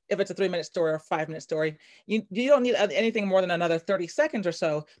story, if it's a 3-minute story or a 5-minute story, you don't need anything more than another 30 seconds or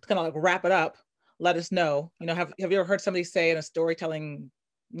so to kind of like wrap it up. Let us know, have you ever heard somebody say in a storytelling,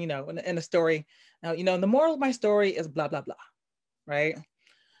 in a story, the moral of my story is blah, blah, blah, right?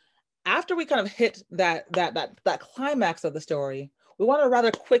 After we kind of hit that climax of the story, we want to rather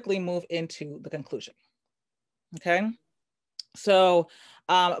quickly move into the conclusion, okay? So,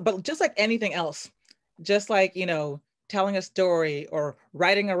 but just like anything else, just like, telling a story or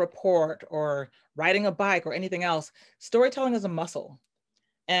writing a report or riding a bike or anything else, storytelling is a muscle.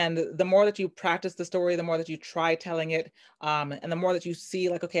 And the more that you practice the story, the more that you try telling it, and the more that you see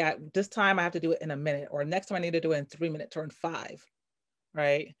like, okay, this time I have to do it in a minute, or next time I need to do it in 3 minutes or in 5,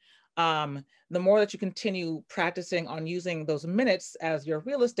 right? The more that you continue practicing on using those minutes as your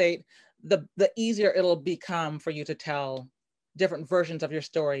real estate, the easier it'll become for you to tell different versions of your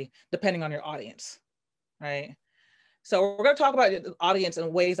story, depending on your audience, right? So we're going to talk about the audience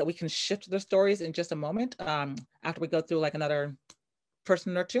and ways that we can shift the stories in just a moment, after we go through like another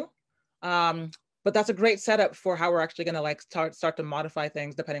person or two. But that's a great setup for how we're actually going to like start to modify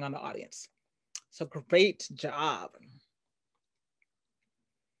things depending on the audience. So great job.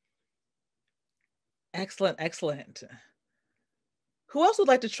 Excellent, excellent. Who else would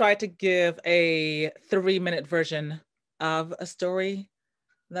like to try to give a 3-minute version of a story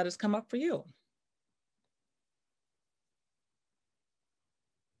that has come up for you?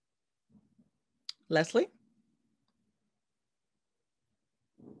 Leslie?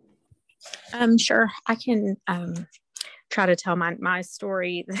 Sure, I can try to tell my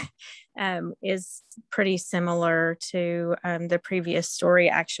story. Is pretty similar to the previous story,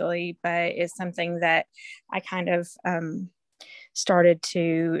 actually, but it's something that I kind of started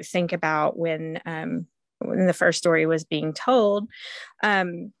to think about when the first story was being told.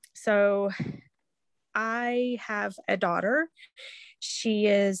 So I have a daughter. She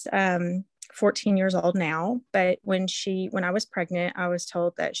is 14 years old now, but when I was pregnant, I was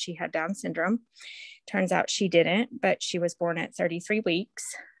told that she had Down syndrome. Turns out she didn't, but she was born at 33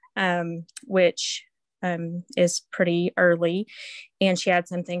 weeks, which is pretty early. And she had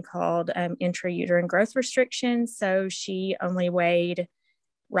something called intrauterine growth restriction. So she only weighed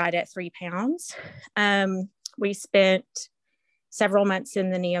right at 3 pounds. We spent several months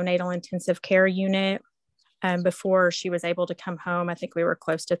in the neonatal intensive care unit before she was able to come home. I think we were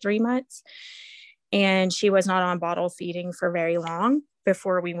close to 3 months. And she was not on bottle feeding for very long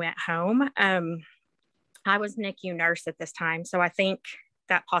before we went home. I was NICU nurse at this time, so I think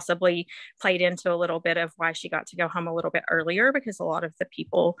that possibly played into a little bit of why she got to go home a little bit earlier, because a lot of the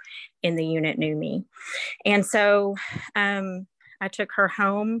people in the unit knew me. And so I took her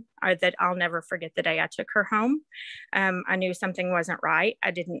home. I'll never forget the day I took her home. I knew something wasn't right. I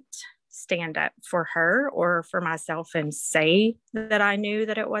didn't stand up for her or for myself and say that I knew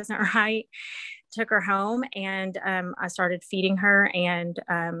that it wasn't right. Took her home, and I started feeding her, and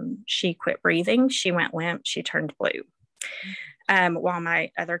she quit breathing. She went limp. She turned blue, while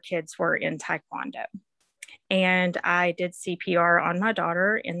my other kids were in Taekwondo. And I did CPR on my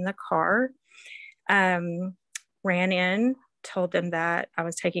daughter in the car, ran in, told them that I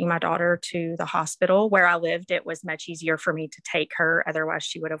was taking my daughter to the hospital. Where I lived, it was much easier for me to take her. Otherwise,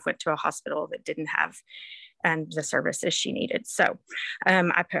 she would have went to a hospital that didn't have the services she needed. So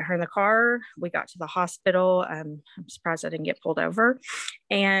I put her in the car. We got to the hospital. I'm surprised I didn't get pulled over.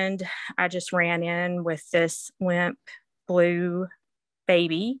 And I just ran in with this limp blue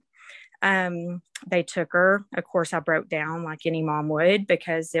baby. They took her. Of course, I broke down like any mom would,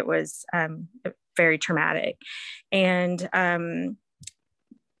 because it was very traumatic. And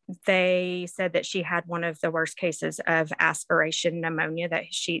they said that she had one of the worst cases of aspiration pneumonia that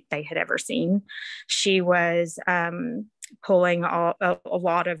they had ever seen. She was pulling a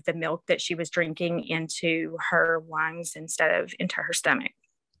lot of the milk that she was drinking into her lungs instead of into her stomach.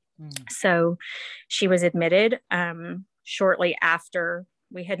 So she was admitted. Shortly after,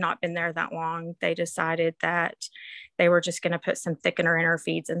 we had not been there that long, they decided that they were just going to put some thickener in her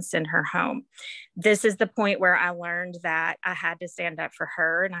feeds and send her home. This is the point where I learned that I had to stand up for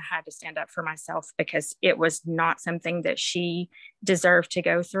her, and I had to stand up for myself, because it was not something that she deserved to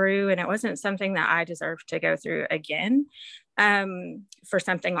go through. And it wasn't something that I deserved to go through again, for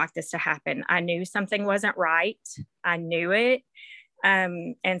something like this to happen. I knew something wasn't right. I knew it.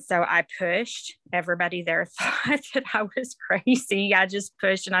 And so I pushed. Everybody there thought that I was crazy. I just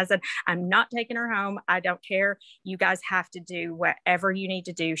pushed, and I said, I'm not taking her home. I don't care. You guys have to do whatever you need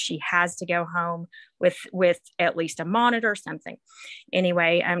to do. She has to go home with at least a monitor, something.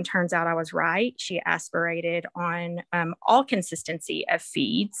 Anyway, turns out I was right. She aspirated on all consistency of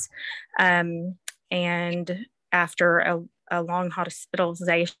feeds. And after a long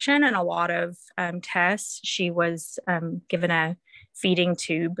hospitalization and a lot of tests, she was given a feeding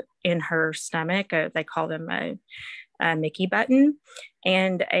tube in her stomach. They call them a Mickey button,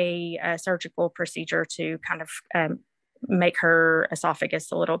 and a surgical procedure to kind of make her esophagus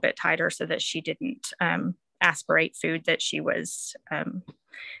a little bit tighter so that she didn't aspirate food that she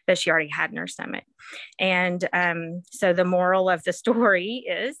already had in her stomach. And so the moral of the story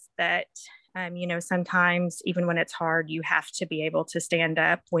is that sometimes even when it's hard, you have to be able to stand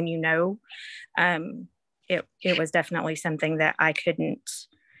up when it was definitely something that I couldn't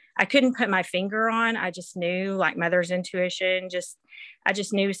put my finger on. I just knew, like mother's intuition, I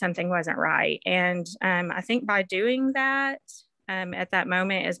just knew something wasn't right. And I think by doing that, at that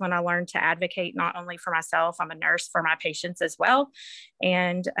moment is when I learned to advocate not only for myself, I'm a nurse, for my patients as well,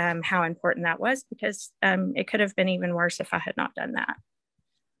 and how important that was, because it could have been even worse if I had not done that.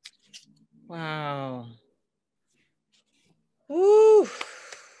 Wow. Woo.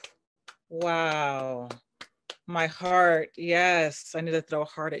 Wow. My heart. Yes. I need to throw a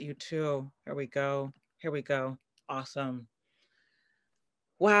heart at you too. Here we go. Here we go. Awesome.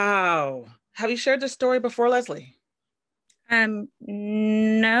 Wow. Have you shared this story before, Leslie?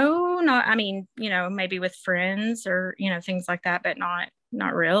 No, not, I mean, maybe with friends or, things like that, but not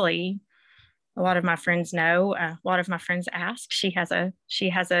really. A lot of my friends know, a lot of my friends ask. She has a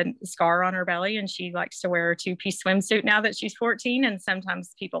scar on her belly, and she likes to wear a 2-piece swimsuit now that she's 14. And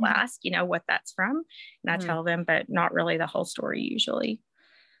sometimes people ask, what that's from. And I tell them, but not really the whole story usually.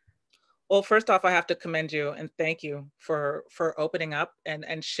 Well, first off, I have to commend you and thank you for opening up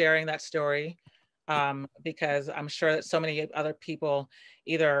and sharing that story, because I'm sure that so many other people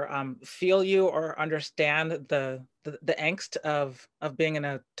either feel you or understand the angst of being in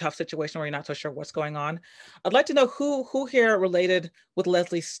a tough situation where you're not so sure what's going on. I'd like to know who here related with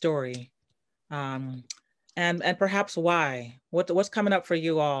Leslie's story, and perhaps why. What's coming up for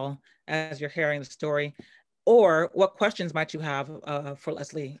you all as you're hearing the story? Or what questions might you have for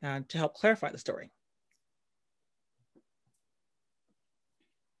Leslie to help clarify the story?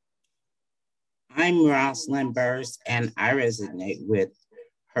 I'm Rosalind Burst, and I resonate with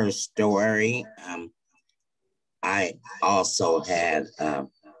her story. I also had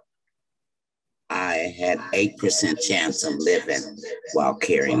 8% chance of living while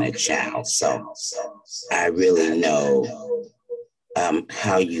carrying a child, so I really know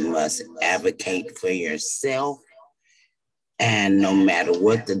how you must advocate for yourself. And no matter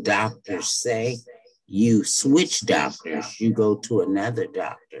what the doctors say, you switch doctors, you go to another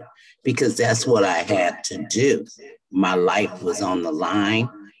doctor, because that's what I had to do. My life was on the line,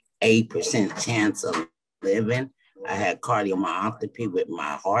 8% chance of living. I had cardiomyopathy with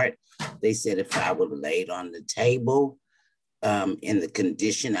my heart. They said if I would have laid on the table in the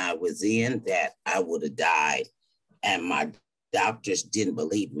condition I was in, that I would have died. And my doctors didn't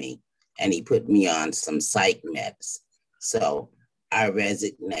believe me, and he put me on some psych meds. So I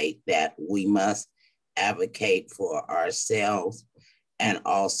resonate that we must advocate for ourselves and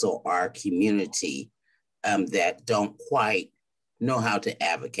also our community that don't quite know how to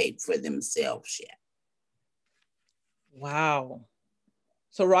advocate for themselves yet. Wow.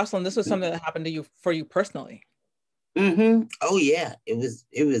 So Rosalind, this was something that happened to you, for you personally. Oh yeah, it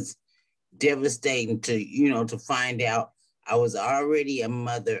was devastating to find out. I was already a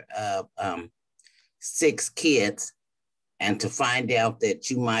mother of 6 kids, and to find out that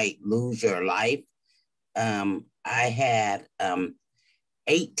you might lose your life. I had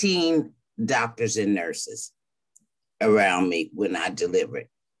 18 doctors and nurses around me when I delivered.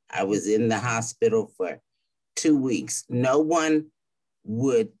 I was in the hospital for 2 weeks. No one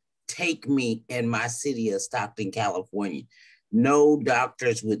would take me in my city of Stockton, California. No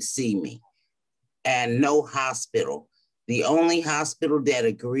doctors would see me, and no hospital. The only hospital that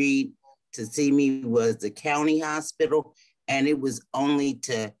agreed to see me was the county hospital, and it was only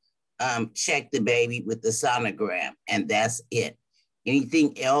to check the baby with the sonogram, and that's it.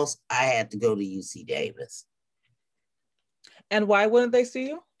 Anything else, I had to go to UC Davis. And why wouldn't they see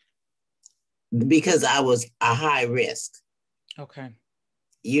you? Because I was a high risk. Okay.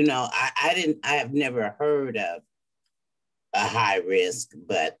 I have never heard of a high risk,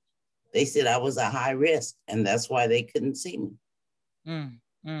 but they said I was a high risk, and that's why they couldn't see me. And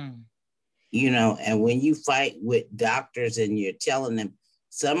when you fight with doctors and you're telling them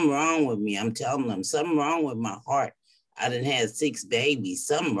something wrong with me, I'm telling them something wrong with my heart. I done had 6 babies,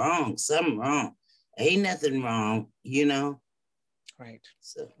 something wrong. Ain't nothing wrong, Right.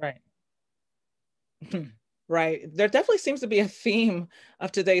 So. Right. Right. There definitely seems to be a theme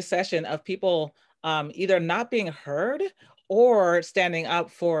of today's session of people either not being heard or standing up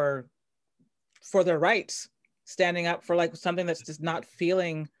for their rights, standing up for like something that's just not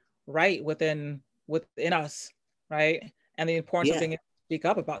feeling right within us, right? And the importance of being able to speak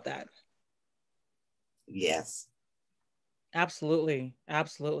up about that. Yes. Absolutely.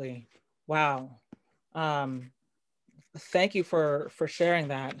 Absolutely. Wow. Thank you for sharing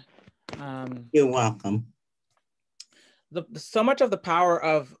that. You're welcome. So much of the power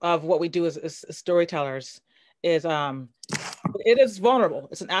of what we do as storytellers is it is vulnerable.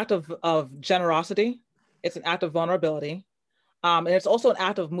 It's an act of generosity. It's an act of vulnerability. And it's also an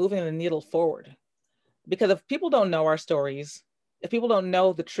act of moving the needle forward. Because if people don't know our stories, if people don't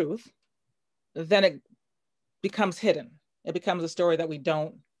know the truth, then it becomes hidden. It becomes a story that we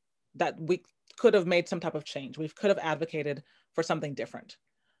could have made some type of change. We could have advocated for something different.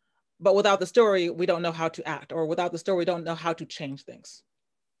 But without the story, we don't know how to act, or without the story, we don't know how to change things,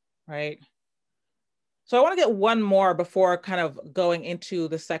 right? So I want to get one more before kind of going into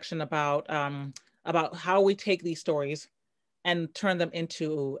the section about how we take these stories and turn them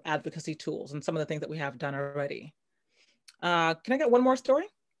into advocacy tools and some of the things that we have done already. Can I get one more story?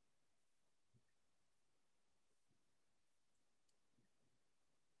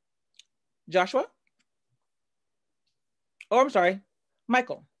 Joshua? Oh, I'm sorry,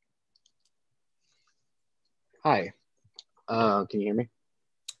 Michael. Hi, can you hear me?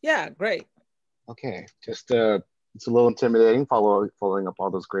 Yeah, great. Okay, just it's a little intimidating following up all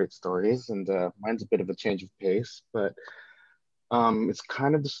those great stories, and mine's a bit of a change of pace, but it's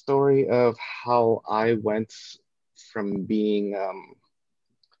kind of the story of how I went from being,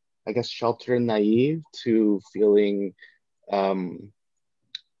 I guess, sheltered and naive to feeling, to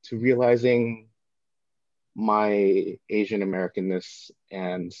realizing my Asian Americanness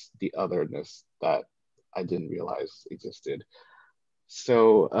and the otherness that I didn't realize existed.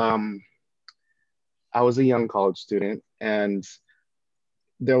 So I was a young college student and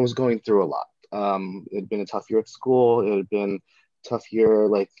there was going through a lot. It had been a tough year at school. It had been a tough year,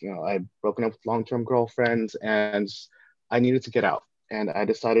 like, I'd broken up with long-term girlfriends and I needed to get out. And I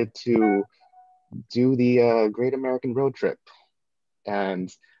decided to do the Great American Road Trip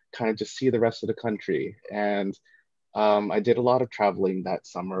and kind of just see the rest of the country. And I did a lot of traveling that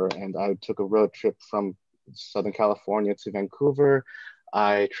summer, and I took a road trip from Southern California to Vancouver.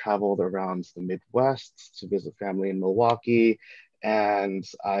 I traveled around the Midwest to visit family in Milwaukee, and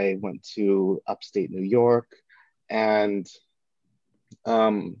I went to upstate New York. And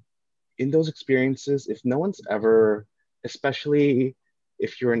in those experiences, if no one's ever, especially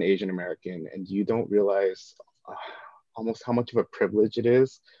if you're an Asian American and you don't realize almost how much of a privilege it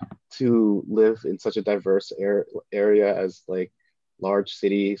is to live in such a diverse area as like large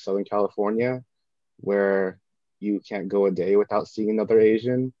city Southern California, where you can't go a day without seeing another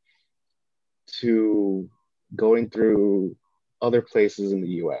Asian, to going through other places in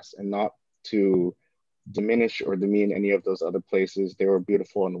the US, and not to diminish or demean any of those other places. They were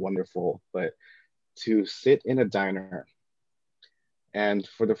beautiful and wonderful, but to sit in a diner and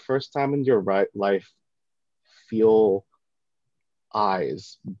for the first time in your life, feel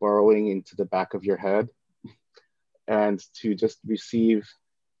eyes burrowing into the back of your head, and to just receive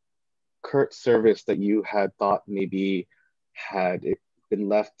curt service that you had thought maybe had it been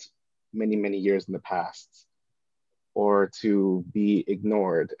left many, many years in the past, or to be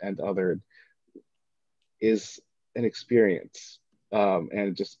ignored and othered, is an experience,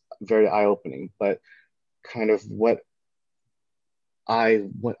 and just very eye-opening. But kind of what I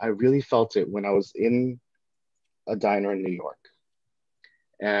really felt it when I was in a diner in New York,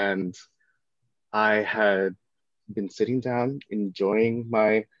 and I had been sitting down enjoying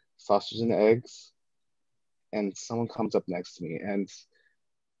my sausage and eggs, and someone comes up next to me, and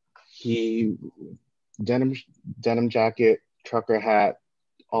he denim jacket, trucker hat,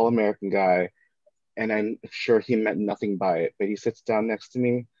 all American guy, and I'm sure he meant nothing by it, but he sits down next to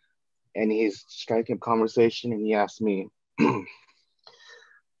me and he's striking up conversation, and he asked me,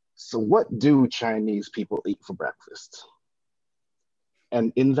 so what do Chinese people eat for breakfast?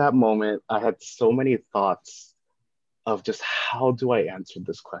 And in that moment, I had so many thoughts of just, how do I answer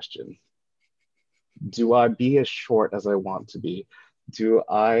this question? Do I be as short as I want to be? Do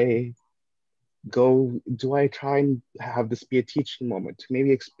I try and have this be a teaching moment to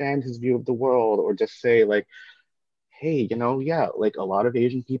maybe expand his view of the world, or just say like, hey, yeah, like a lot of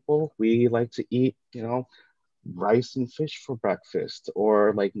Asian people, we like to eat, rice and fish for breakfast,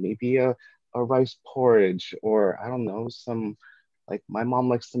 or like maybe a rice porridge, or I don't know, like my mom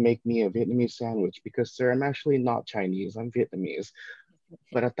likes to make me a Vietnamese sandwich because, sir, I'm actually not Chinese, I'm Vietnamese.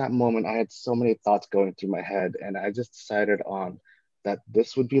 But at that moment, I had so many thoughts going through my head, and I just decided on that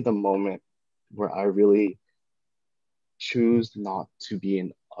this would be the moment where I really choose not to be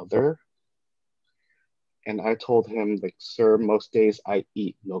an other. And I told him, like, sir, most days I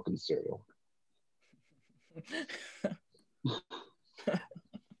eat milk and cereal.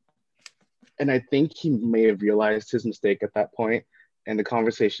 And I think he may have realized his mistake at that point, and the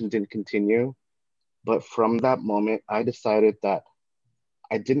conversation didn't continue. But from that moment, I decided that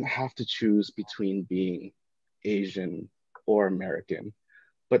I didn't have to choose between being Asian or American,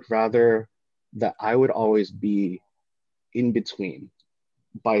 but rather that I would always be in between,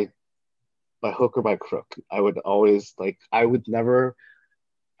 by hook or by crook. I would always, like, I would never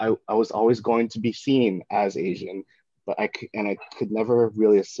I was always going to be seen as Asian, but I could never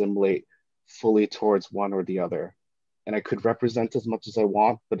really assimilate fully towards one or the other. And I could represent as much as I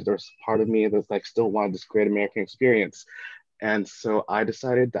want, but there's part of me that's like still wanted this great American experience. And so I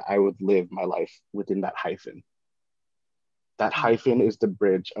decided that I would live my life within that hyphen. That hyphen is the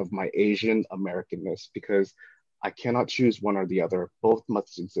bridge of my Asian Americanness, because I cannot choose one or the other. Both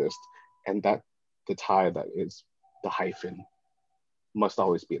must exist. And that the tie that is the hyphen must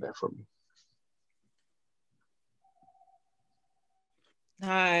always be there for me.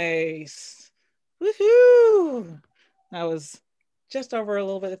 Nice. Woohoo! That was just over a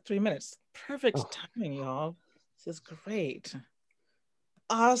little bit of 3 minutes. Perfect timing, y'all. This is great.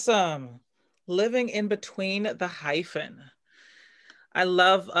 Awesome. Living in between the hyphen. I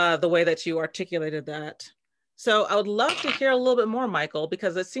love the way that you articulated that. So I would love to hear a little bit more, Michael,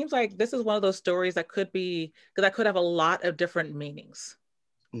 because it seems like this is one of those stories that could have a lot of different meanings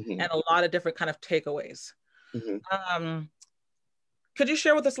and a lot of different kind of takeaways. Could you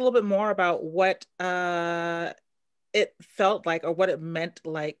share with us a little bit more about what it felt like or what it meant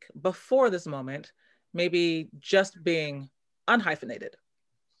like before this moment, maybe just being unhyphenated?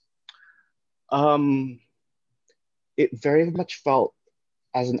 It very much felt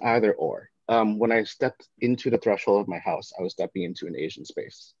as an either or. When I stepped into the threshold of my house, I was stepping into an Asian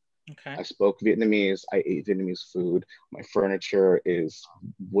space. Okay. I spoke Vietnamese, I ate Vietnamese food. My furniture is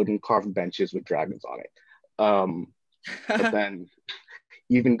wooden carved benches with dragons on it. But then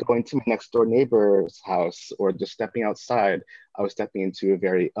even going to my next door neighbor's house or just stepping outside, I was stepping into a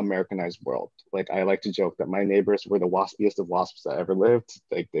very Americanized world. Like, I like to joke that my neighbors were the waspiest of wasps that ever lived.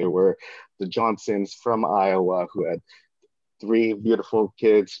 Like, they were the Johnsons from Iowa who had 3 beautiful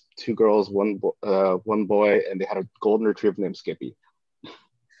kids, 2 girls, 1 boy, and they had a golden retriever named Skippy.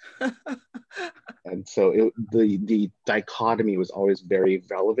 And so the dichotomy was always very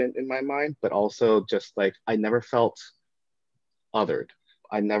relevant in my mind, but also just like I never felt othered.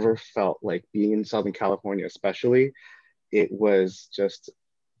 I never felt like being in Southern California, especially, it was just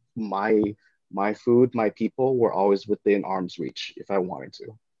my food, my people were always within arm's reach if I wanted to.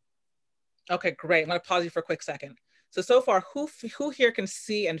 Okay, great. I'm gonna pause you for a quick second. So far, who here can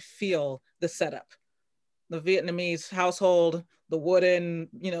see and feel the setup? The Vietnamese household, the wooden,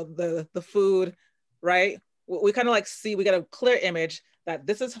 the food, right? We kind of like see, we get a clear image that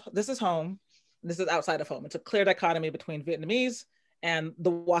this is home, this is outside of home. It's a clear dichotomy between Vietnamese and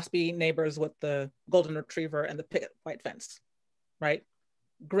the waspy neighbors with the golden retriever and the picket white fence, right?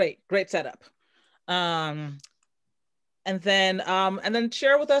 Great setup. And then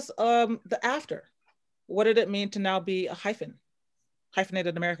share with us the after. What did it mean to now be a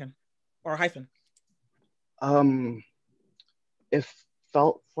hyphenated American or a hyphen? It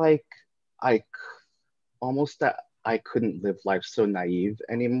felt like almost that I couldn't live life so naive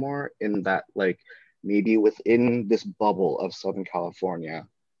anymore, in that like maybe within this bubble of Southern California,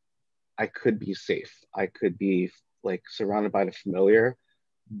 I could be safe. I could be like surrounded by the familiar,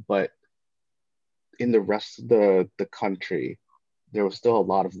 but in the rest of the country, there was still a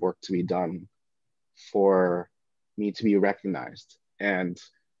lot of work to be done for me to be recognized and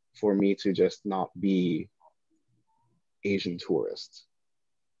for me to just not be Asian tourist,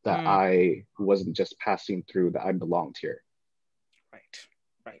 that I wasn't just passing through, that I belonged here.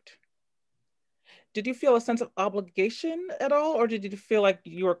 Right. Did you feel a sense of obligation at all, or did you feel like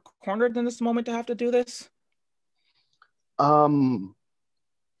you were cornered in this moment to have to do this? In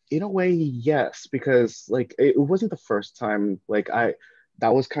a way, yes, because like it wasn't the first time. Like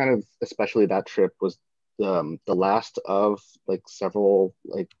that was kind of, especially that trip was the last of like several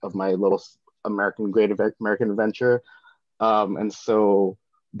like of my little Great American adventure. And so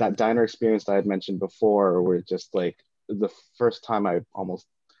that diner experience that I had mentioned before, where just like the first time I almost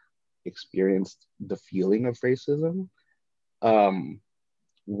experienced the feeling of racism,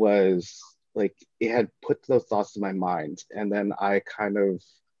 was like it had put those thoughts in my mind. And then I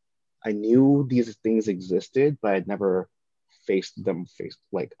knew these things existed, but I'd never faced them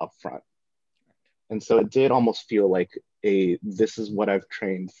like up front. And so it did almost feel like this is what I've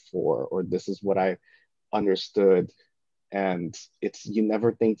trained for, or this is what I understood. And you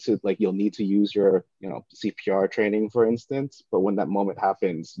never think to like, you'll need to use your, CPR training, for instance, but when that moment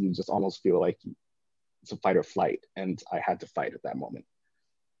happens, you just almost feel like it's a fight or flight. And I had to fight at that moment.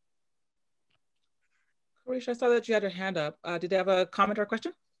 Carisha, I saw that you had your hand up. Did you have a comment or a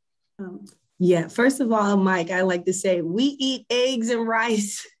question? Yeah, first of all, Mike, I like to say we eat eggs and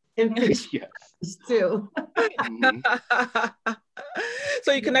rice and fish Yes. too.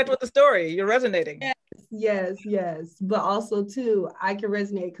 So you connect with the story, you're resonating. Yes. But also too, I can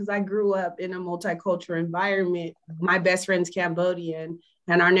resonate because I grew up in a multicultural environment. My best friend's Cambodian,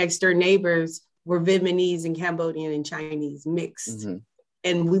 and our next door neighbors were Vietnamese and Cambodian and Chinese mixed. Mm-hmm.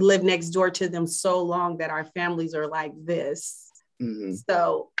 And we lived next door to them so long that our families are like this. Mm-hmm.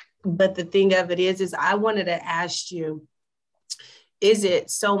 So, but the thing of it is I wanted to ask you, is it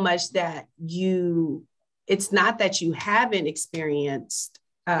so much that it's not that you haven't experienced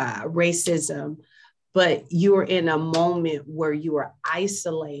racism, but you're in a moment where you are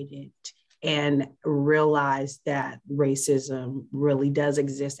isolated and realize that racism really does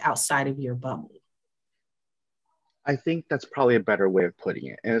exist outside of your bubble? I think that's probably a better way of putting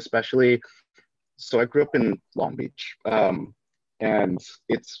it. And especially, so I grew up in Long Beach, and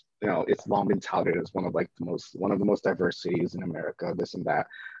it's long been touted as one of the most diverse cities in America, this and that.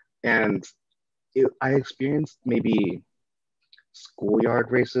 And I experienced maybe schoolyard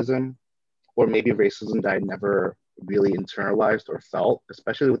racism, or maybe racism that I never really internalized or felt,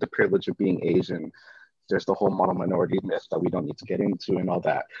 especially with the privilege of being Asian. There's the whole model minority myth that we don't need to get into and all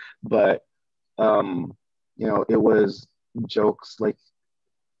that. But, it was jokes like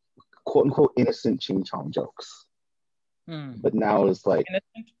quote unquote innocent ching chong jokes. But now it's like,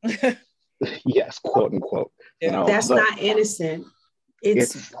 yes, quote unquote. Yeah. That's not innocent.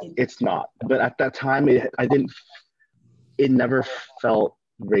 It's not. But at that time, it never felt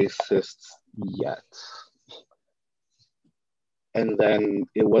racist yet. And then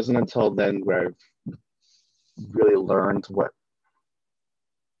it wasn't until then where I really learned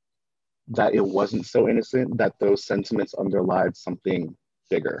that it wasn't so innocent, that those sentiments underlied something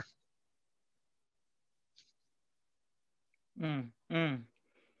bigger. And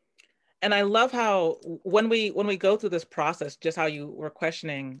I love how when we go through this process, just how you were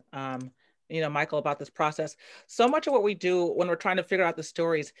questioning, Michael, about this process, so much of what we do when we're trying to figure out the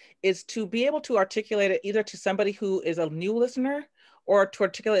stories is to be able to articulate it either to somebody who is a new listener or to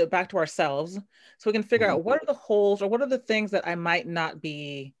articulate it back to ourselves, so we can figure out what are the holes or what are the things that I might not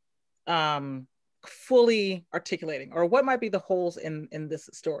be fully articulating, or what might be the holes in this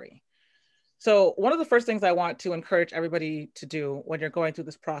story. So one of the first things I want to encourage everybody to do when you're going through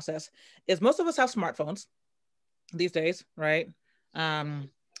this process is, most of us have smartphones these days, right?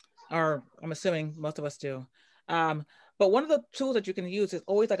 Or I'm assuming most of us do. But one of the tools that you can use is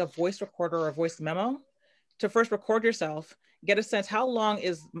always like a voice recorder or a voice memo to first record yourself, get a sense, how long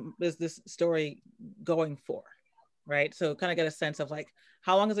is this story going for, right? So kind of get a sense of like,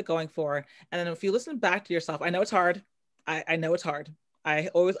 how long is it going for? And then if you listen back to yourself, I know it's hard. I know it's hard. I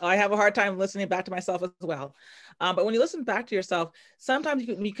have a hard time listening back to myself as well. But when you listen back to yourself, sometimes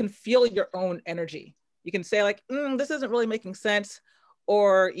you can feel your own energy. You can say like, this isn't really making sense.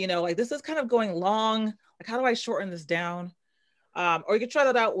 Or, like, this is kind of going long. Like, how do I shorten this down? Or you could try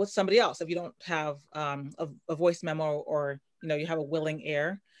that out with somebody else if you don't have a voice memo, or, you have a willing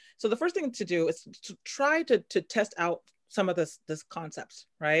ear. So the first thing to do is to try to test out some of this concepts,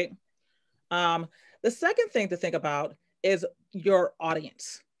 right? The second thing to think about is your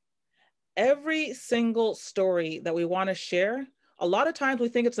audience. Every single story that we want to share, a lot of times we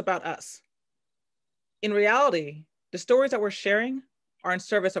think it's about us. In reality, the stories that we're sharing are in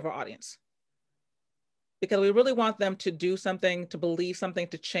service of our audience, because we really want them to do something, to believe something,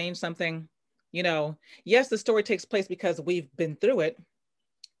 to change something. Yes, the story takes place because we've been through it,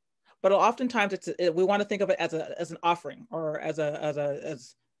 but oftentimes we want to think of it as an offering, or as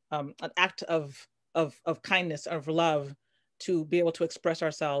an act of kindness, of love, to be able to express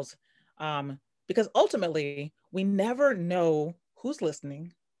ourselves, because ultimately we never know who's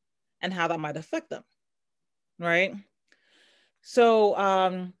listening and how that might affect them, right?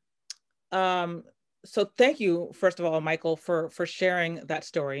 So so thank you, first of all, Michael, for sharing that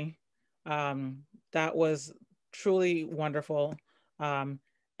story. That was truly wonderful.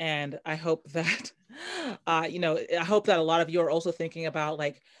 And I hope that, I hope that a lot of you are also thinking about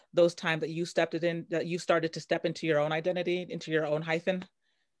like those times that you started to step into your own identity, into your own hyphen.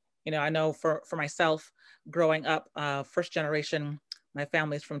 I know for myself, growing up, first generation, my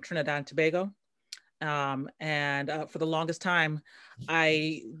family's from Trinidad and Tobago. And for the longest time,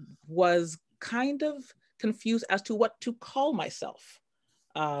 I was kind of confused as to what to call myself,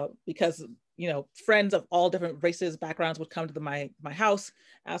 because friends of all different races, backgrounds would come to my house,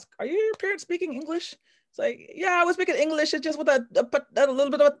 ask, "Are your parents speaking English?" It's like, "Yeah, I was speaking English. It's just with a little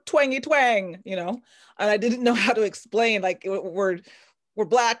bit of a twangy twang," And I didn't know how to explain, like, we're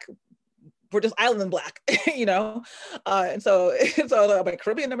Black. We're just island Black, and so am I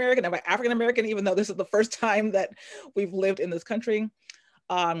Caribbean American? Am I African American? Even though this is the first time that we've lived in this country.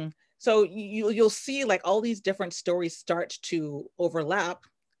 So you'll see like all these different stories start to overlap.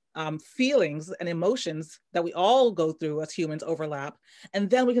 Feelings and emotions that we all go through as humans overlap, and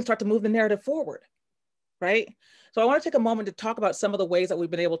then we can start to move the narrative forward, right? So I want to take a moment to talk about some of the ways that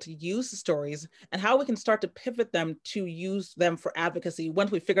we've been able to use the stories and how we can start to pivot them to use them for advocacy once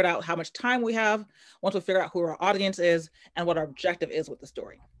we figured out how much time we have, once we figure out who our audience is and what our objective is with the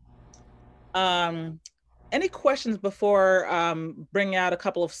story. Any questions before bringing out a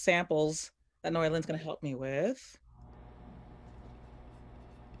couple of samples that Noilyn's going to help me with?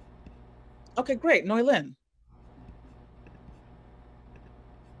 Okay, great. Noilyn.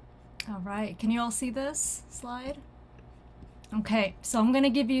 All right, can you all see this slide? Okay, so I'm going to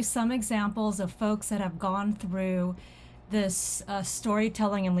give you some examples of folks that have gone through this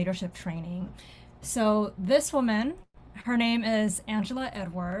storytelling and leadership training. So this woman, her name is Angela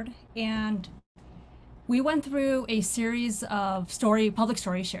Edward, and we went through a series of public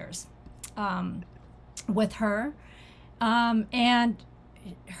story shares with her. And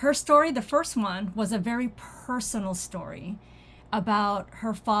her story, the first one, was a very personal story about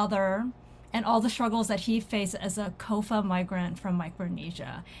her father and all the struggles that he faced as a COFA migrant from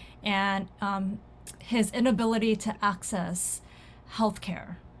Micronesia, and his inability to access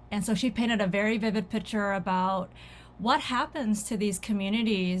healthcare. And so she painted a very vivid picture about what happens to these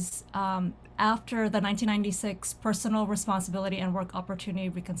communities after the 1996 Personal Responsibility and Work Opportunity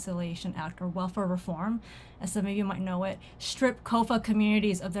Reconciliation Act, or welfare reform, as some of you might know it, stripped COFA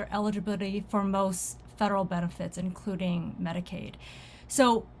communities of their eligibility for most federal benefits, including Medicaid.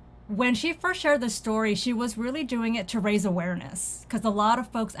 So when she first shared the story, she was really doing it to raise awareness, because a lot of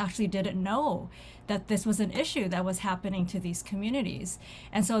folks actually didn't know that this was an issue that was happening to these communities.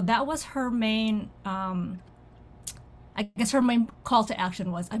 And so that was her main, I guess her main call to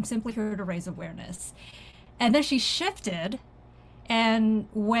action was, I'm simply here to raise awareness. And then she shifted, and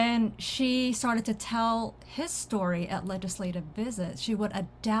when she started to tell his story at legislative visits, she would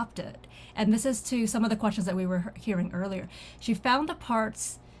adapt it. And this is to some of the questions that we were hearing earlier. She found the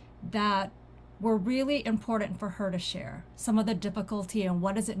parts that were really important for her to share. Some of the difficulty and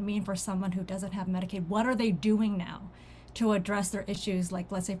what does it mean for someone who doesn't have Medicaid? What are they doing now to address their issues,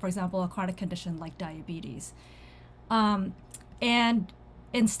 like, let's say, for example, a chronic condition like diabetes? And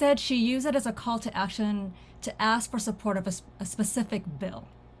instead, she used it as a call to action to ask for support of a specific bill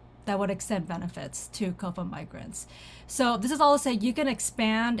that would extend benefits to COFA migrants. So this is all to say you can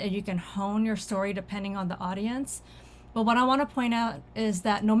expand and you can hone your story depending on the audience. But what I want to point out is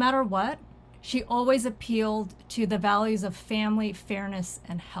that no matter what, she always appealed to the values of family, fairness,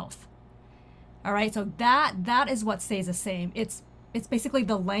 and health. All right, so that is what stays the same. It's basically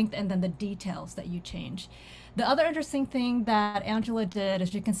the length and then the details that you change. The other interesting thing that Angela did,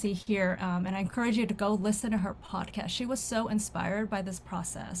 as you can see here, and I encourage you to go listen to her podcast. She was so inspired by this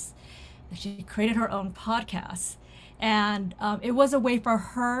process that she created her own podcast. And it was a way for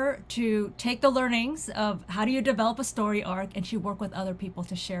her to take the learnings of how do you develop a story arc, and she worked with other people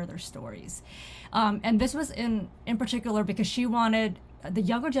to share their stories. And this was in particular because she wanted the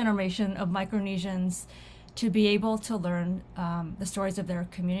younger generation of Micronesians to be able to learn the stories of their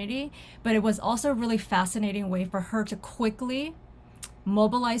community. But it was also a really fascinating way for her to quickly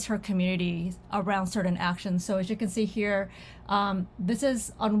mobilize her community around certain actions. So as you can see here, this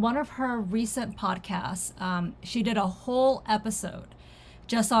is on one of her recent podcasts. She did a whole episode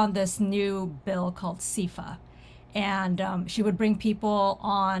just on this new bill called CFA. And she would bring people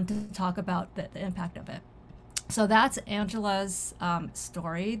on to talk about the impact of it. So that's Angela's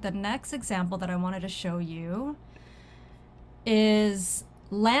story. The next example that I wanted to show you is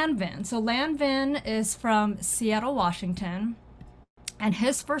Lanvin. So Lanvin is from Seattle, Washington. And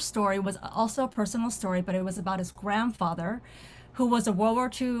his first story was also a personal story, but it was about his grandfather, who was a World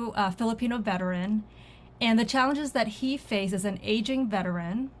War II Filipino veteran, and the challenges that he faced as an aging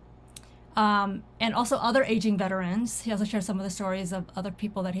veteran, and also other aging veterans. He also shared some of the stories of other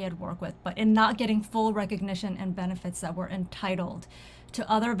people that he had worked with, but in not getting full recognition and benefits that were entitled to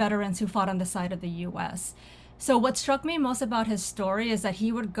other veterans who fought on the side of the U.S. So what struck me most about his story is that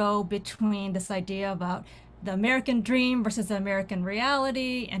he would go between this idea about the American dream versus the American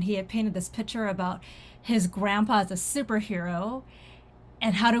reality, and he had painted this picture about his grandpa as a superhero,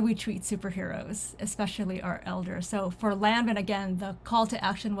 and how do we treat superheroes, especially our elders. So for Lanvin, again, the call to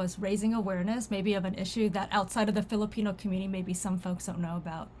action was raising awareness, maybe of an issue that outside of the Filipino community, maybe some folks don't know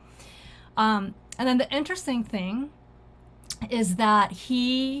about. And then the interesting thing is that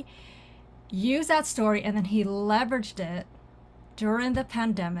he used that story and then he leveraged it during the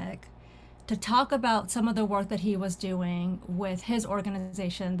pandemic to talk about some of the work that he was doing with his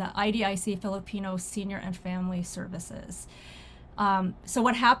organization, the IDIC, Filipino Senior and Family Services. So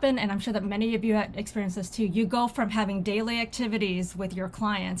what happened, and I'm sure that many of you had experienced this too, you go from having daily activities with your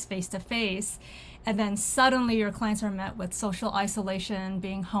clients face to face, and then suddenly your clients are met with social isolation,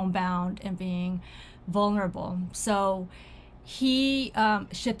 being homebound, and being vulnerable. So he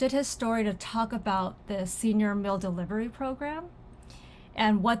shifted his story to talk about the senior meal delivery program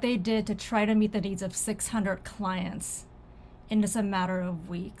and what they did to try to meet the needs of 600 clients in just a matter of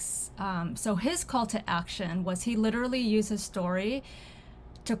weeks. So his call to action was he literally used his story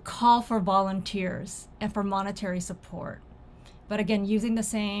to call for volunteers and for monetary support. But again, using the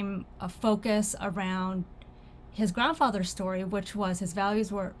same focus around his grandfather's story, which was his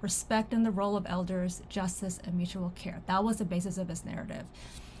values were respect in the role of elders, justice, and mutual care. That was the basis of his narrative.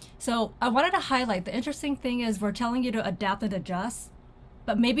 So I wanted to highlight the interesting thing is we're telling you to adapt and adjust,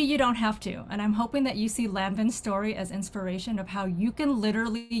 but maybe you don't have to. And I'm hoping that you see Lanvin's story as inspiration of how you can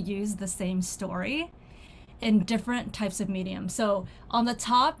literally use the same story in different types of mediums. So on the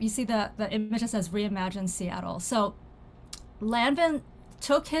top, you see the image that says Reimagine Seattle. So Lanvin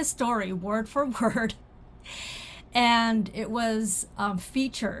took his story word for word, and it was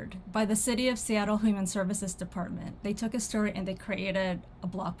featured by the City of Seattle Human Services Department. They took his story and they created a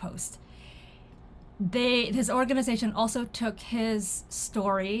blog post. His organization also took his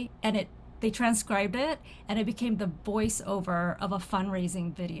story and they transcribed it, and it became the voiceover of a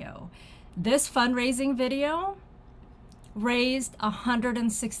fundraising video. This fundraising video raised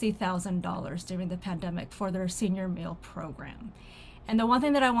 $160,000 during the pandemic for their senior meal program. And the one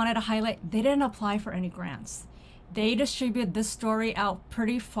thing that I wanted to highlight, they didn't apply for any grants. They distributed this story out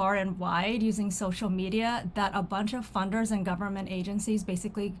pretty far and wide using social media, that a bunch of funders and government agencies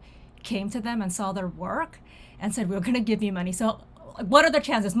basically came to them and saw their work and said, we're going to give you money. So what are the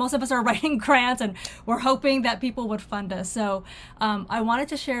chances? Most of us are writing grants and we're hoping that people would fund us. So I wanted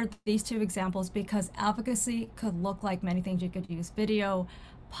to share these two examples because advocacy could look like many things. You could use video,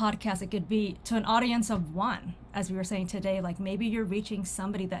 podcast. It could be to an audience of one, as we were saying today, like maybe you're reaching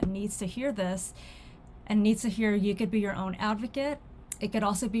somebody that needs to hear this and needs to hear you could be your own advocate. It could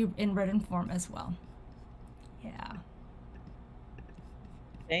also be in written form as well. Yeah.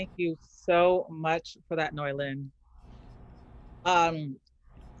 Thank you so much for that, Noilyn.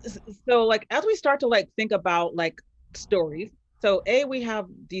 So like as we start to like think about like stories, so we have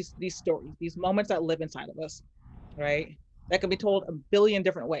these stories, these moments that live inside of us, right? That can be told a billion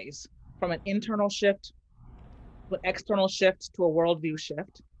different ways, from an internal shift to an external shift to a worldview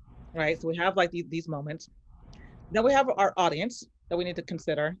shift, right? So we have like these moments. Then we have our audience that we need to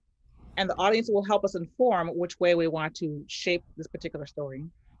consider, and the audience will help us inform which way we want to shape this particular story.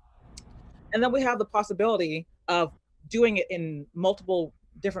 And then we have the possibility of doing it in multiple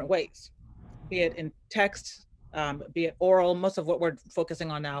different ways, be it in text, be it oral. Most of what we're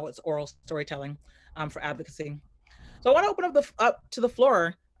focusing on now is oral storytelling for advocacy. So I want to open up to the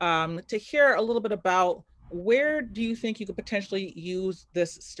floor to hear a little bit about where do you think you could potentially use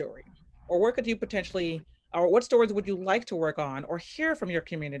this story, or where could you potentially, or what stories would you like to work on or hear from your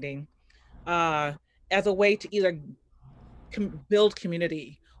community as a way to either build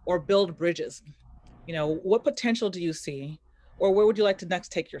community or build bridges? You know, what potential do you see, or where would you like to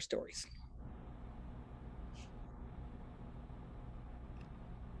next take your stories?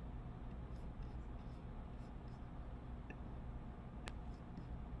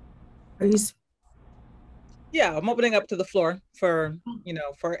 Yeah, I'm opening up to the floor for, you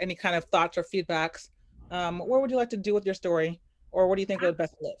know, for any kind of thoughts or feedbacks. What would you like to do with your story, or what do you think would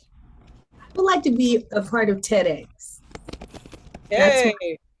best live? I would like to be a part of TEDx. Hey.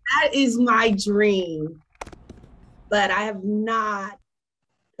 That is my dream, but I have not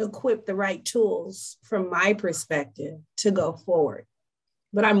equipped the right tools from my perspective to go forward.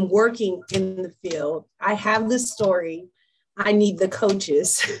 But I'm working in the field. I have the story. I need the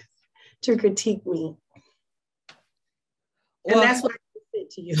coaches to critique me. And well, that's what I said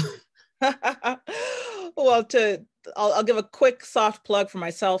to you. Well, I'll give a quick soft plug for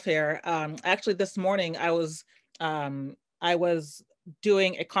myself here. Actually, this morning I was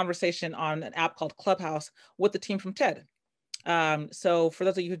doing a conversation on an app called Clubhouse with the team from TED. So for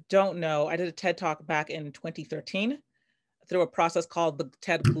those of you who don't know, I did a TED Talk back in 2013 through a process called the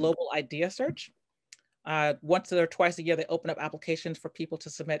TED Global Idea Search. Once or twice a year, they open up applications for people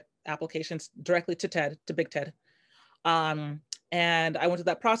to submit applications directly to TED, to Big TED. And I went through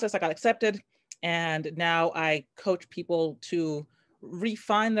that process, I got accepted, and now I coach people to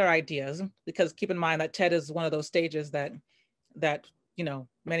refine their ideas, because keep in mind that TED is one of those stages that you know,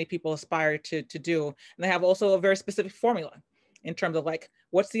 many people aspire to do. And they have also a very specific formula in terms of like,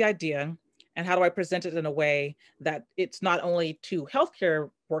 what's the idea and how do I present it in a way that it's not only to healthcare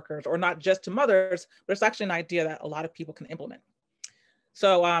workers or not just to mothers, but it's actually an idea that a lot of people can implement.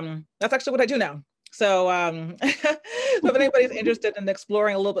 So that's actually what I do now. So, so if anybody's interested in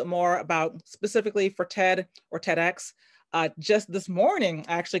exploring a little bit more about specifically for TED or TEDx, just this morning,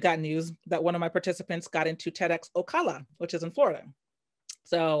 I actually got news that one of my participants got into TEDx Ocala, which is in Florida.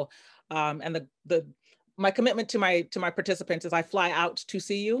 So, and my commitment to my participants is I fly out to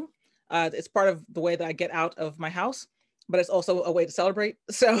see you. It's part of the way that I get out of my house, but it's also a way to celebrate.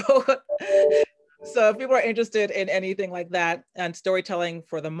 So, so if people are interested in anything like that and storytelling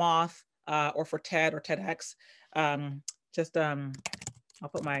for the Moth or for TED or TEDx, just I'll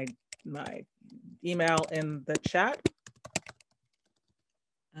put my email in the chat.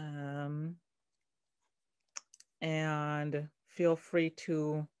 And feel free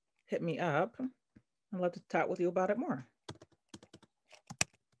to hit me up. I'd love to chat with you about it more.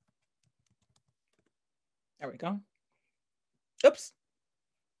 There we go. Oops.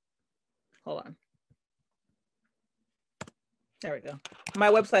 Hold on. There we go. My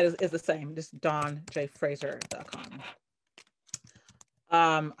website is the same, just dawnjfraser.com.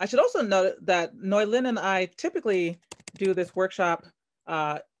 I should also note that Noilyn and I typically do this workshop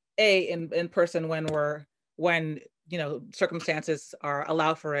in person when you know circumstances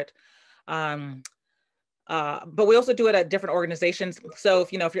allow for it. But we also do it at different organizations. So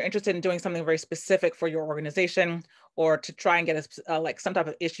if you're interested in doing something very specific for your organization, or to try and get like some type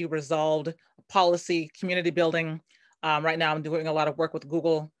of issue resolved, policy, community building. Right now, I'm doing a lot of work with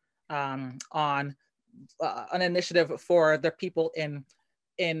Google on an initiative for their people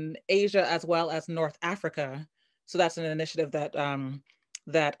in Asia as well as North Africa. So that's an initiative that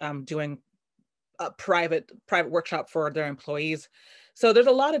I'm doing a private workshop for their employees. So there's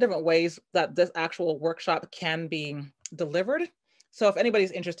a lot of different ways that this actual workshop can be delivered. So if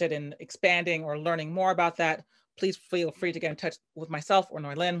anybody's interested in expanding or learning more about that, please feel free to get in touch with myself or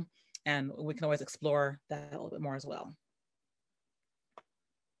Noilyn, and we can always explore that a little bit more as well.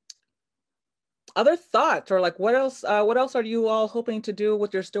 Other thoughts, or like what else are you all hoping to do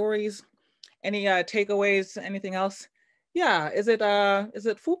with your stories? Any takeaways, anything else? Yeah, is it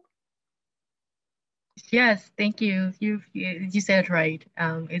Foop? Yes, thank you. You said it right.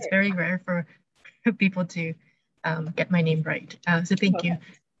 It's very rare for people to get my name right. So thank you.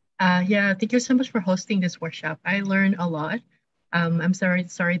 Yeah, thank you so much for hosting this workshop. I learned a lot. I'm sorry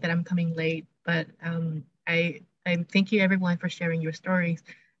that I'm coming late, but I thank you everyone for sharing your stories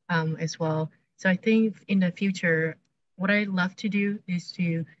as well. So I think in the future, what I love to do is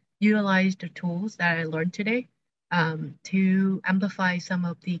to utilize the tools that I learned today to amplify some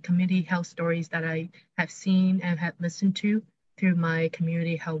of the community health stories that I have seen and have listened to through my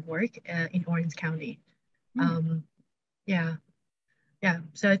community health work in Orange County. Yeah.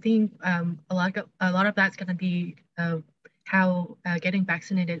 So I think a lot of that's going to be how getting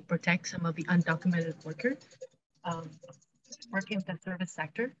vaccinated protects some of the undocumented workers work in the service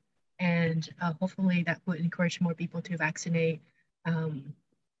sector, and hopefully that would encourage more people to vaccinate.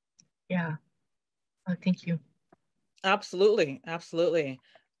 Thank you. Absolutely.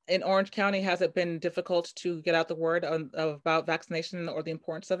 In Orange County, has it been difficult to get out the word about vaccination or the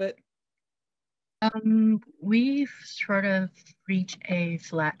importance of it? We've sort of reached a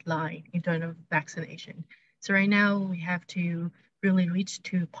flat line in terms of vaccination. So right now we have to really reach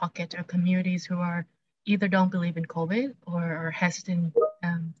to pocket of communities who are either don't believe in COVID or are hesitant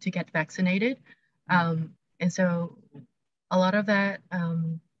to get vaccinated. And so a lot of that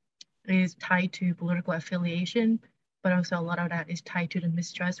is tied to political affiliation, but also a lot of that is tied to the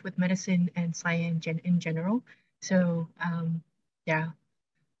mistrust with medicine and science in general. So yeah.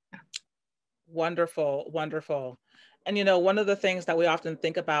 Wonderful. And one of the things that we often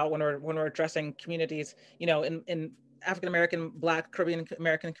think about when we're addressing communities, in African American, Black, Caribbean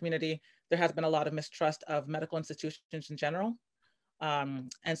American community, there has been a lot of mistrust of medical institutions in general.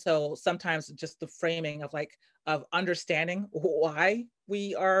 And so sometimes just the framing of understanding why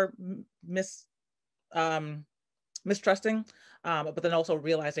we are mistrusting, but then also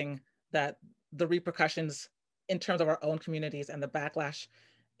realizing that the repercussions in terms of our own communities and the backlash,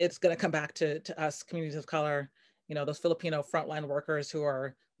 it's going to come back to us, communities of color, those Filipino frontline workers who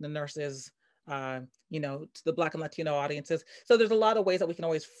are the nurses, to the Black and Latino audiences. So there's a lot of ways that we can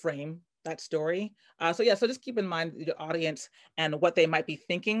always frame that story. So just keep in mind the audience and what they might be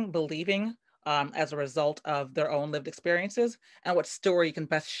thinking, believing as a result of their own lived experiences, and what story you can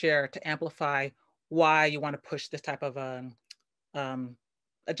best share to amplify why you want to push this type of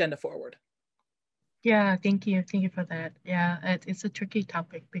agenda forward. Yeah, thank you for that. Yeah, it's a tricky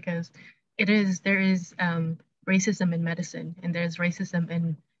topic because there is racism in medicine and there's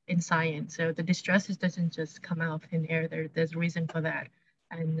racism in science. So the distrust doesn't just come out of thin air. There's a reason for that.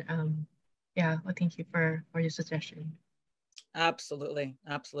 And well, thank you for your suggestion. Absolutely.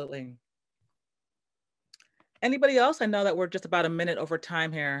 Absolutely. Anybody else? I know that we're just about a minute over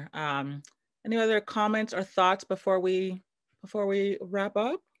time here. Any other comments or thoughts before we wrap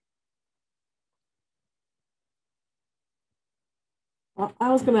up? Well, I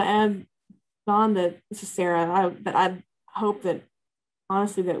was going to add, Don, that this is Sarah. I hope that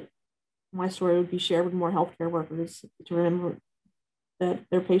honestly that my story would be shared with more healthcare workers to remember that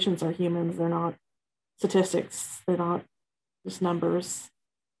their patients are humans. They're not statistics. They're not just numbers.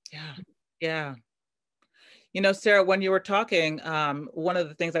 Yeah. Yeah. You know, Sarah, when you were talking, one of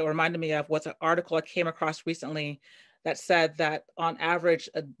the things that reminded me of was an article I came across recently that said that on average,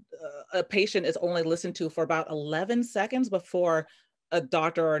 a patient is only listened to for about 11 seconds before a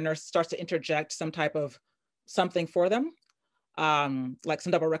doctor or a nurse starts to interject some type of something for them, like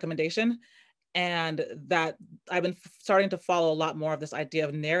some type of recommendation. And that I've been starting to follow a lot more of this idea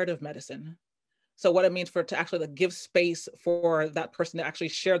of narrative medicine. So what it means to actually like give space for that person to actually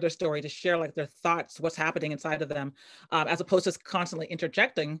share their story, to share like their thoughts, what's happening inside of them, as opposed to constantly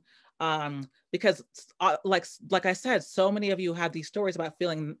interjecting. Because like I said, so many of you have these stories about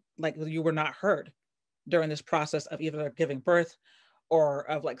feeling like you were not heard during this process of either giving birth or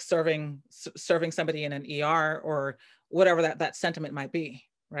of like serving somebody in an ER or whatever that sentiment might be,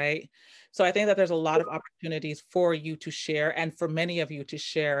 right? So I think that there's a lot of opportunities for you to share and for many of you to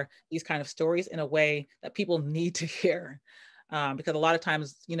share these kind of stories in a way that people need to hear. Because a lot of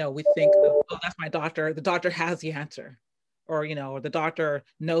times, you know, we think, oh, that's my doctor. The doctor has the answer, or, you know, or the doctor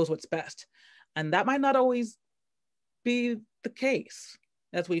knows what's best. And that might not always be the case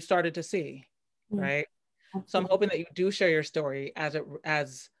as we've started to see, right? So I'm hoping that you do share your story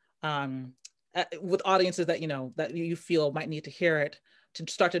with audiences that, you know, that you feel might need to hear it, to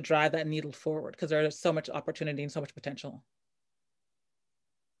start to drive that needle forward, because there is so much opportunity and so much potential.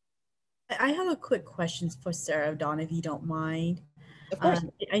 I have a quick question for Sarah, Dawn, if you don't mind. Of course.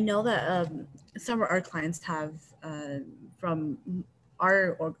 I know that some of our clients have, from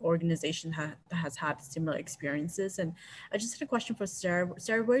our organization has had similar experiences. And I just had a question for Sarah.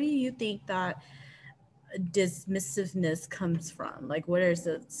 Sarah, where do you think that dismissiveness comes from? Like, where does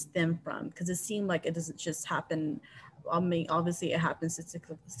it stem from? Because it seemed like it doesn't just happen. I mean, obviously it happens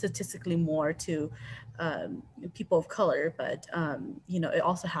statistically more to people of color, but you know, it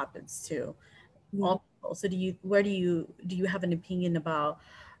also happens to all people. So do you have an opinion about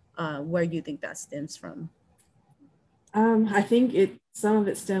where you think that stems from? I think some of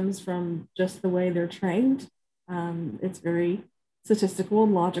it stems from just the way they're trained. It's very statistical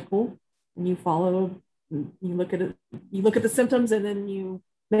and logical, and you look at it, you look at the symptoms, and then you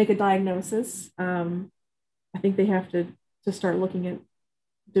make a diagnosis. I think they have to start looking at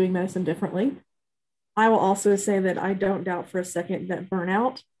doing medicine differently. I will also say that I don't doubt for a second that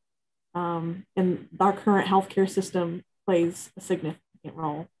burnout in our current healthcare system plays a significant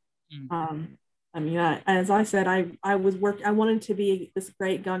role. I mean, as I said, I wanted to be this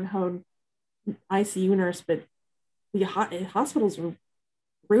great gung-ho ICU nurse, but the hospitals are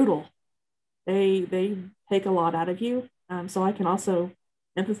brutal. They take a lot out of you. So I can also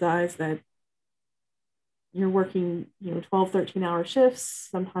empathize that you're working, 12, 13-hour shifts,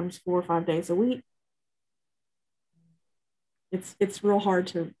 sometimes 4 or 5 days a week. It's real hard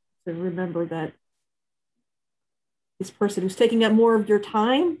to remember that this person who's taking up more of your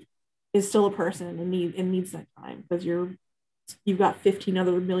time is still a person and needs that time, because you've got 15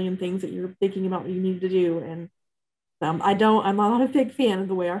 other million things that you're thinking about what you need to do. And I'm not a big fan of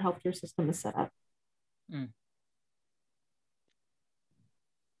the way our healthcare system is set up.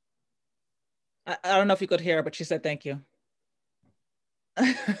 I don't know if you could hear her, but she said thank you.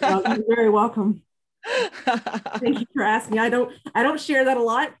 Well, you're very welcome. Thank you for asking. I don't share that a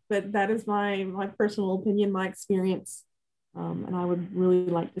lot, but that is my personal opinion, my experience, and I would really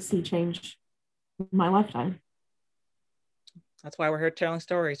like to see change in my lifetime. That's why we're here telling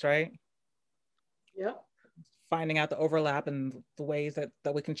stories, right? Yep. Finding out the overlap and the ways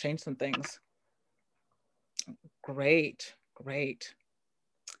that we can change some things. Great.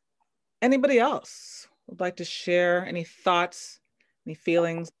 Anybody else would like to share any thoughts, any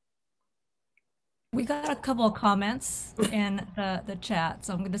feelings? We got a couple of comments in the chat,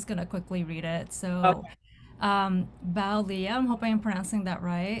 so I'm just going to quickly read it. So, Bao Lia, I'm hoping I'm pronouncing that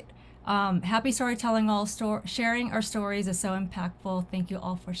right. Happy storytelling, sharing our stories is so impactful. Thank you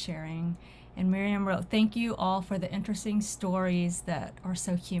all for sharing. And Miriam wrote, thank you all for the interesting stories that are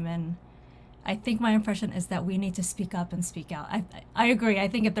so human. I think my impression is that we need to speak up and speak out. I agree. I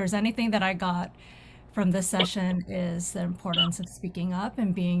think if there's anything that I got from this session is the importance of speaking up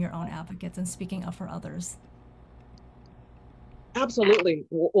and being your own advocates and speaking up for others. Absolutely.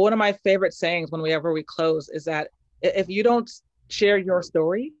 One of my favorite sayings whenever we close is that If you don't share your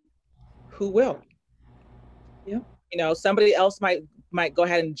story, who will? Yeah. You know, somebody else might go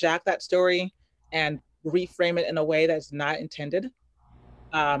ahead and jack that story and reframe it in a way that's not intended.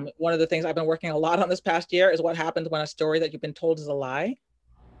 One of the things I've been working a lot on this past year is what happens when a story that you've been told is a lie,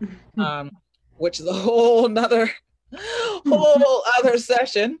 which is a whole other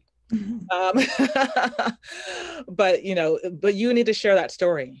session. But you need to share that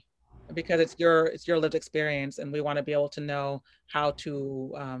story because it's your lived experience, and we want to be able to know how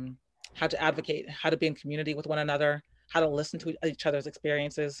to advocate, how to be in community with one another, how to listen to each other's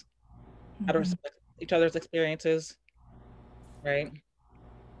experiences, how to respect each other's experiences, right?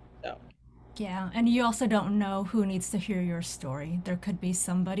 So. Yeah, and you also don't know who needs to hear your story. There could be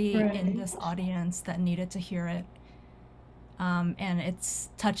somebody in this audience that needed to hear it. And it's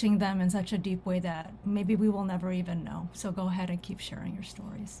touching them in such a deep way that maybe we will never even know. So go ahead and keep sharing your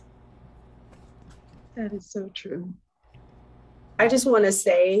stories. That is so true. I just want to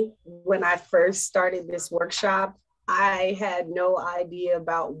say, when I first started this workshop, I had no idea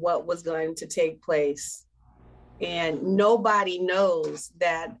about what was going to take place. And nobody knows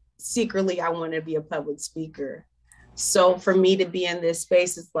that secretly I want to be a public speaker. So for me to be in this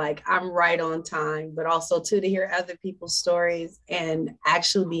space, it's like I'm right on time, but also too to hear other people's stories and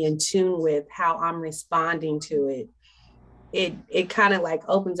actually be in tune with how I'm responding to it. It kind of like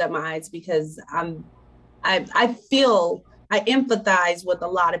opens up my eyes because I feel I empathize with a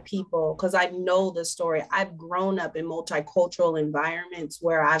lot of people because I know the story. I've grown up in multicultural environments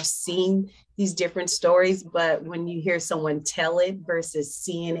where I've seen these different stories, but when you hear someone tell it versus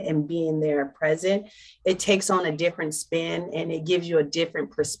seeing and being there present, it takes on a different spin and it gives you a different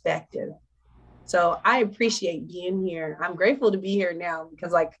perspective. So I appreciate being here. I'm grateful to be here now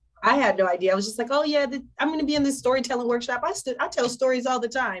because like I had no idea. I was just like, oh yeah, I'm going to be in this storytelling workshop. I tell stories all the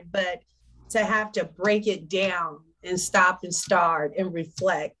time, but to have to break it down and stop and start and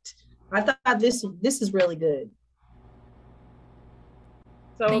reflect, I thought this is really good.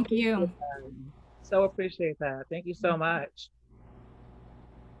 So thank you. So appreciate that. Thank you so much.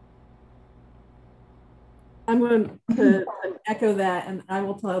 I'm going to echo that, and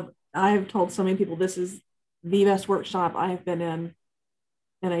I have told so many people this is the best workshop I have been in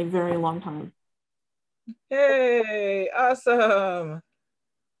a very long time. Hey, awesome.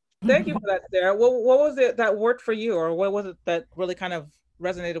 Thank you for that, Sarah. What was it that worked for you, or what was it that really kind of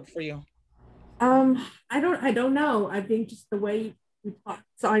resonated for you? I don't know. I think just the way we talk.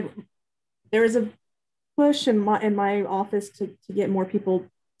 So there is a push in my office to get more people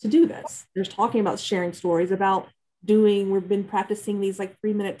to do this. There's talking about sharing stories, about we've been practicing these like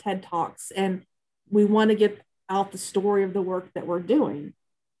 3-minute TED Talks, and we want to get out the story of the work that we're doing.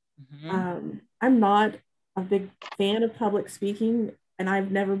 I'm not a big fan of public speaking, and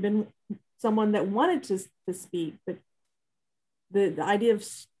I've never been someone that wanted to speak, but the idea of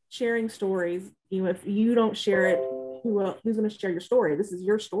sharing stories, if you don't share it, who's going to share your story? This is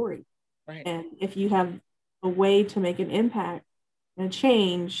your story. Right. And if you have a way to make an impact and a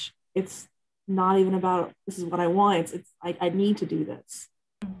change, it's not even about this is what I want. It's I need to do this.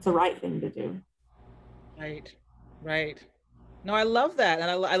 It's the right thing to do. Right. No, I love that. And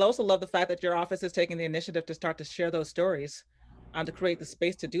I also love the fact that your office is taking the initiative to start to share those stories, to create the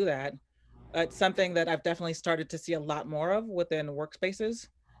space to do that. It's something that I've definitely started to see a lot more of within workspaces,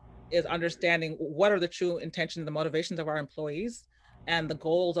 is understanding what are the true intentions, the motivations of our employees, and the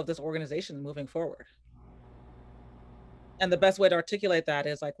goals of this organization moving forward. And the best way to articulate that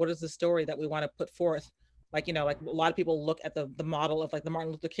is like, what is the story that we want to put forth? Like, like a lot of people look at the model of like the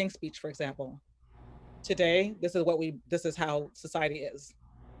Martin Luther King speech, for example. Today, this is how society is.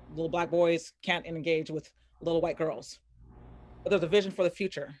 Little Black boys can't engage with little white girls. But there's a vision for the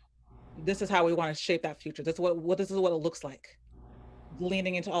future. This is how we want to shape that future. This is what it looks like.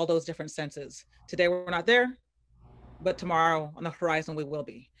 Leaning into all those different senses. Today we're not there, but tomorrow on the horizon we will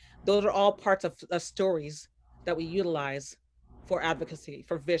be. Those are all parts of stories that we utilize for advocacy,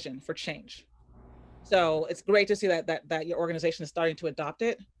 for vision, for change. So it's great to see that your organization is starting to adopt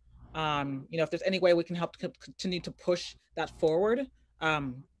it. If there's any way we can help to continue to push that forward,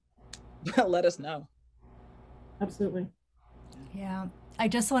 let us know. Absolutely. Yeah. I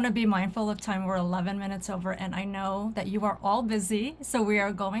just want to be mindful of time. We're 11 minutes over, and I know that you are all busy, so we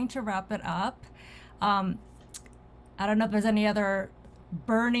are going to wrap it up. I don't know if there's any other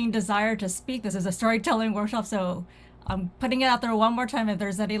burning desire to speak. This is a storytelling workshop, so I'm putting it out there one more time if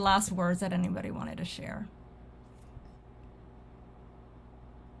there's any last words that anybody wanted to share.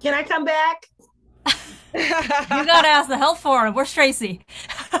 Can I come back? You gotta ask the health forum. Where's Tracy?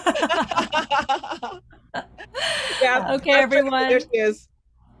 Yeah, okay, everyone. There she is.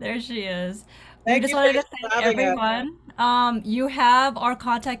 There she is. We Thank just you wanted to for thank having us. everyone. You have our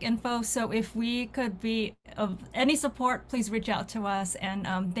contact info, so if we could be of any support, please reach out to us.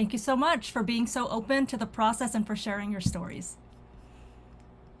 And thank you so much for being so open to the process and for sharing your stories.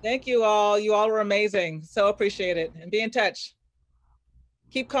 Thank you all. You all were amazing. So appreciate it. And be in touch.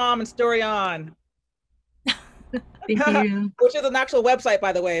 Keep calm and story on. Thank you. Which is an actual website,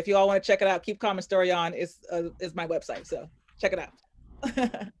 by the way. If you all want to check it out, Keep Calm and Story On is my website. So check it out.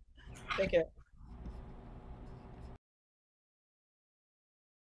 Take care.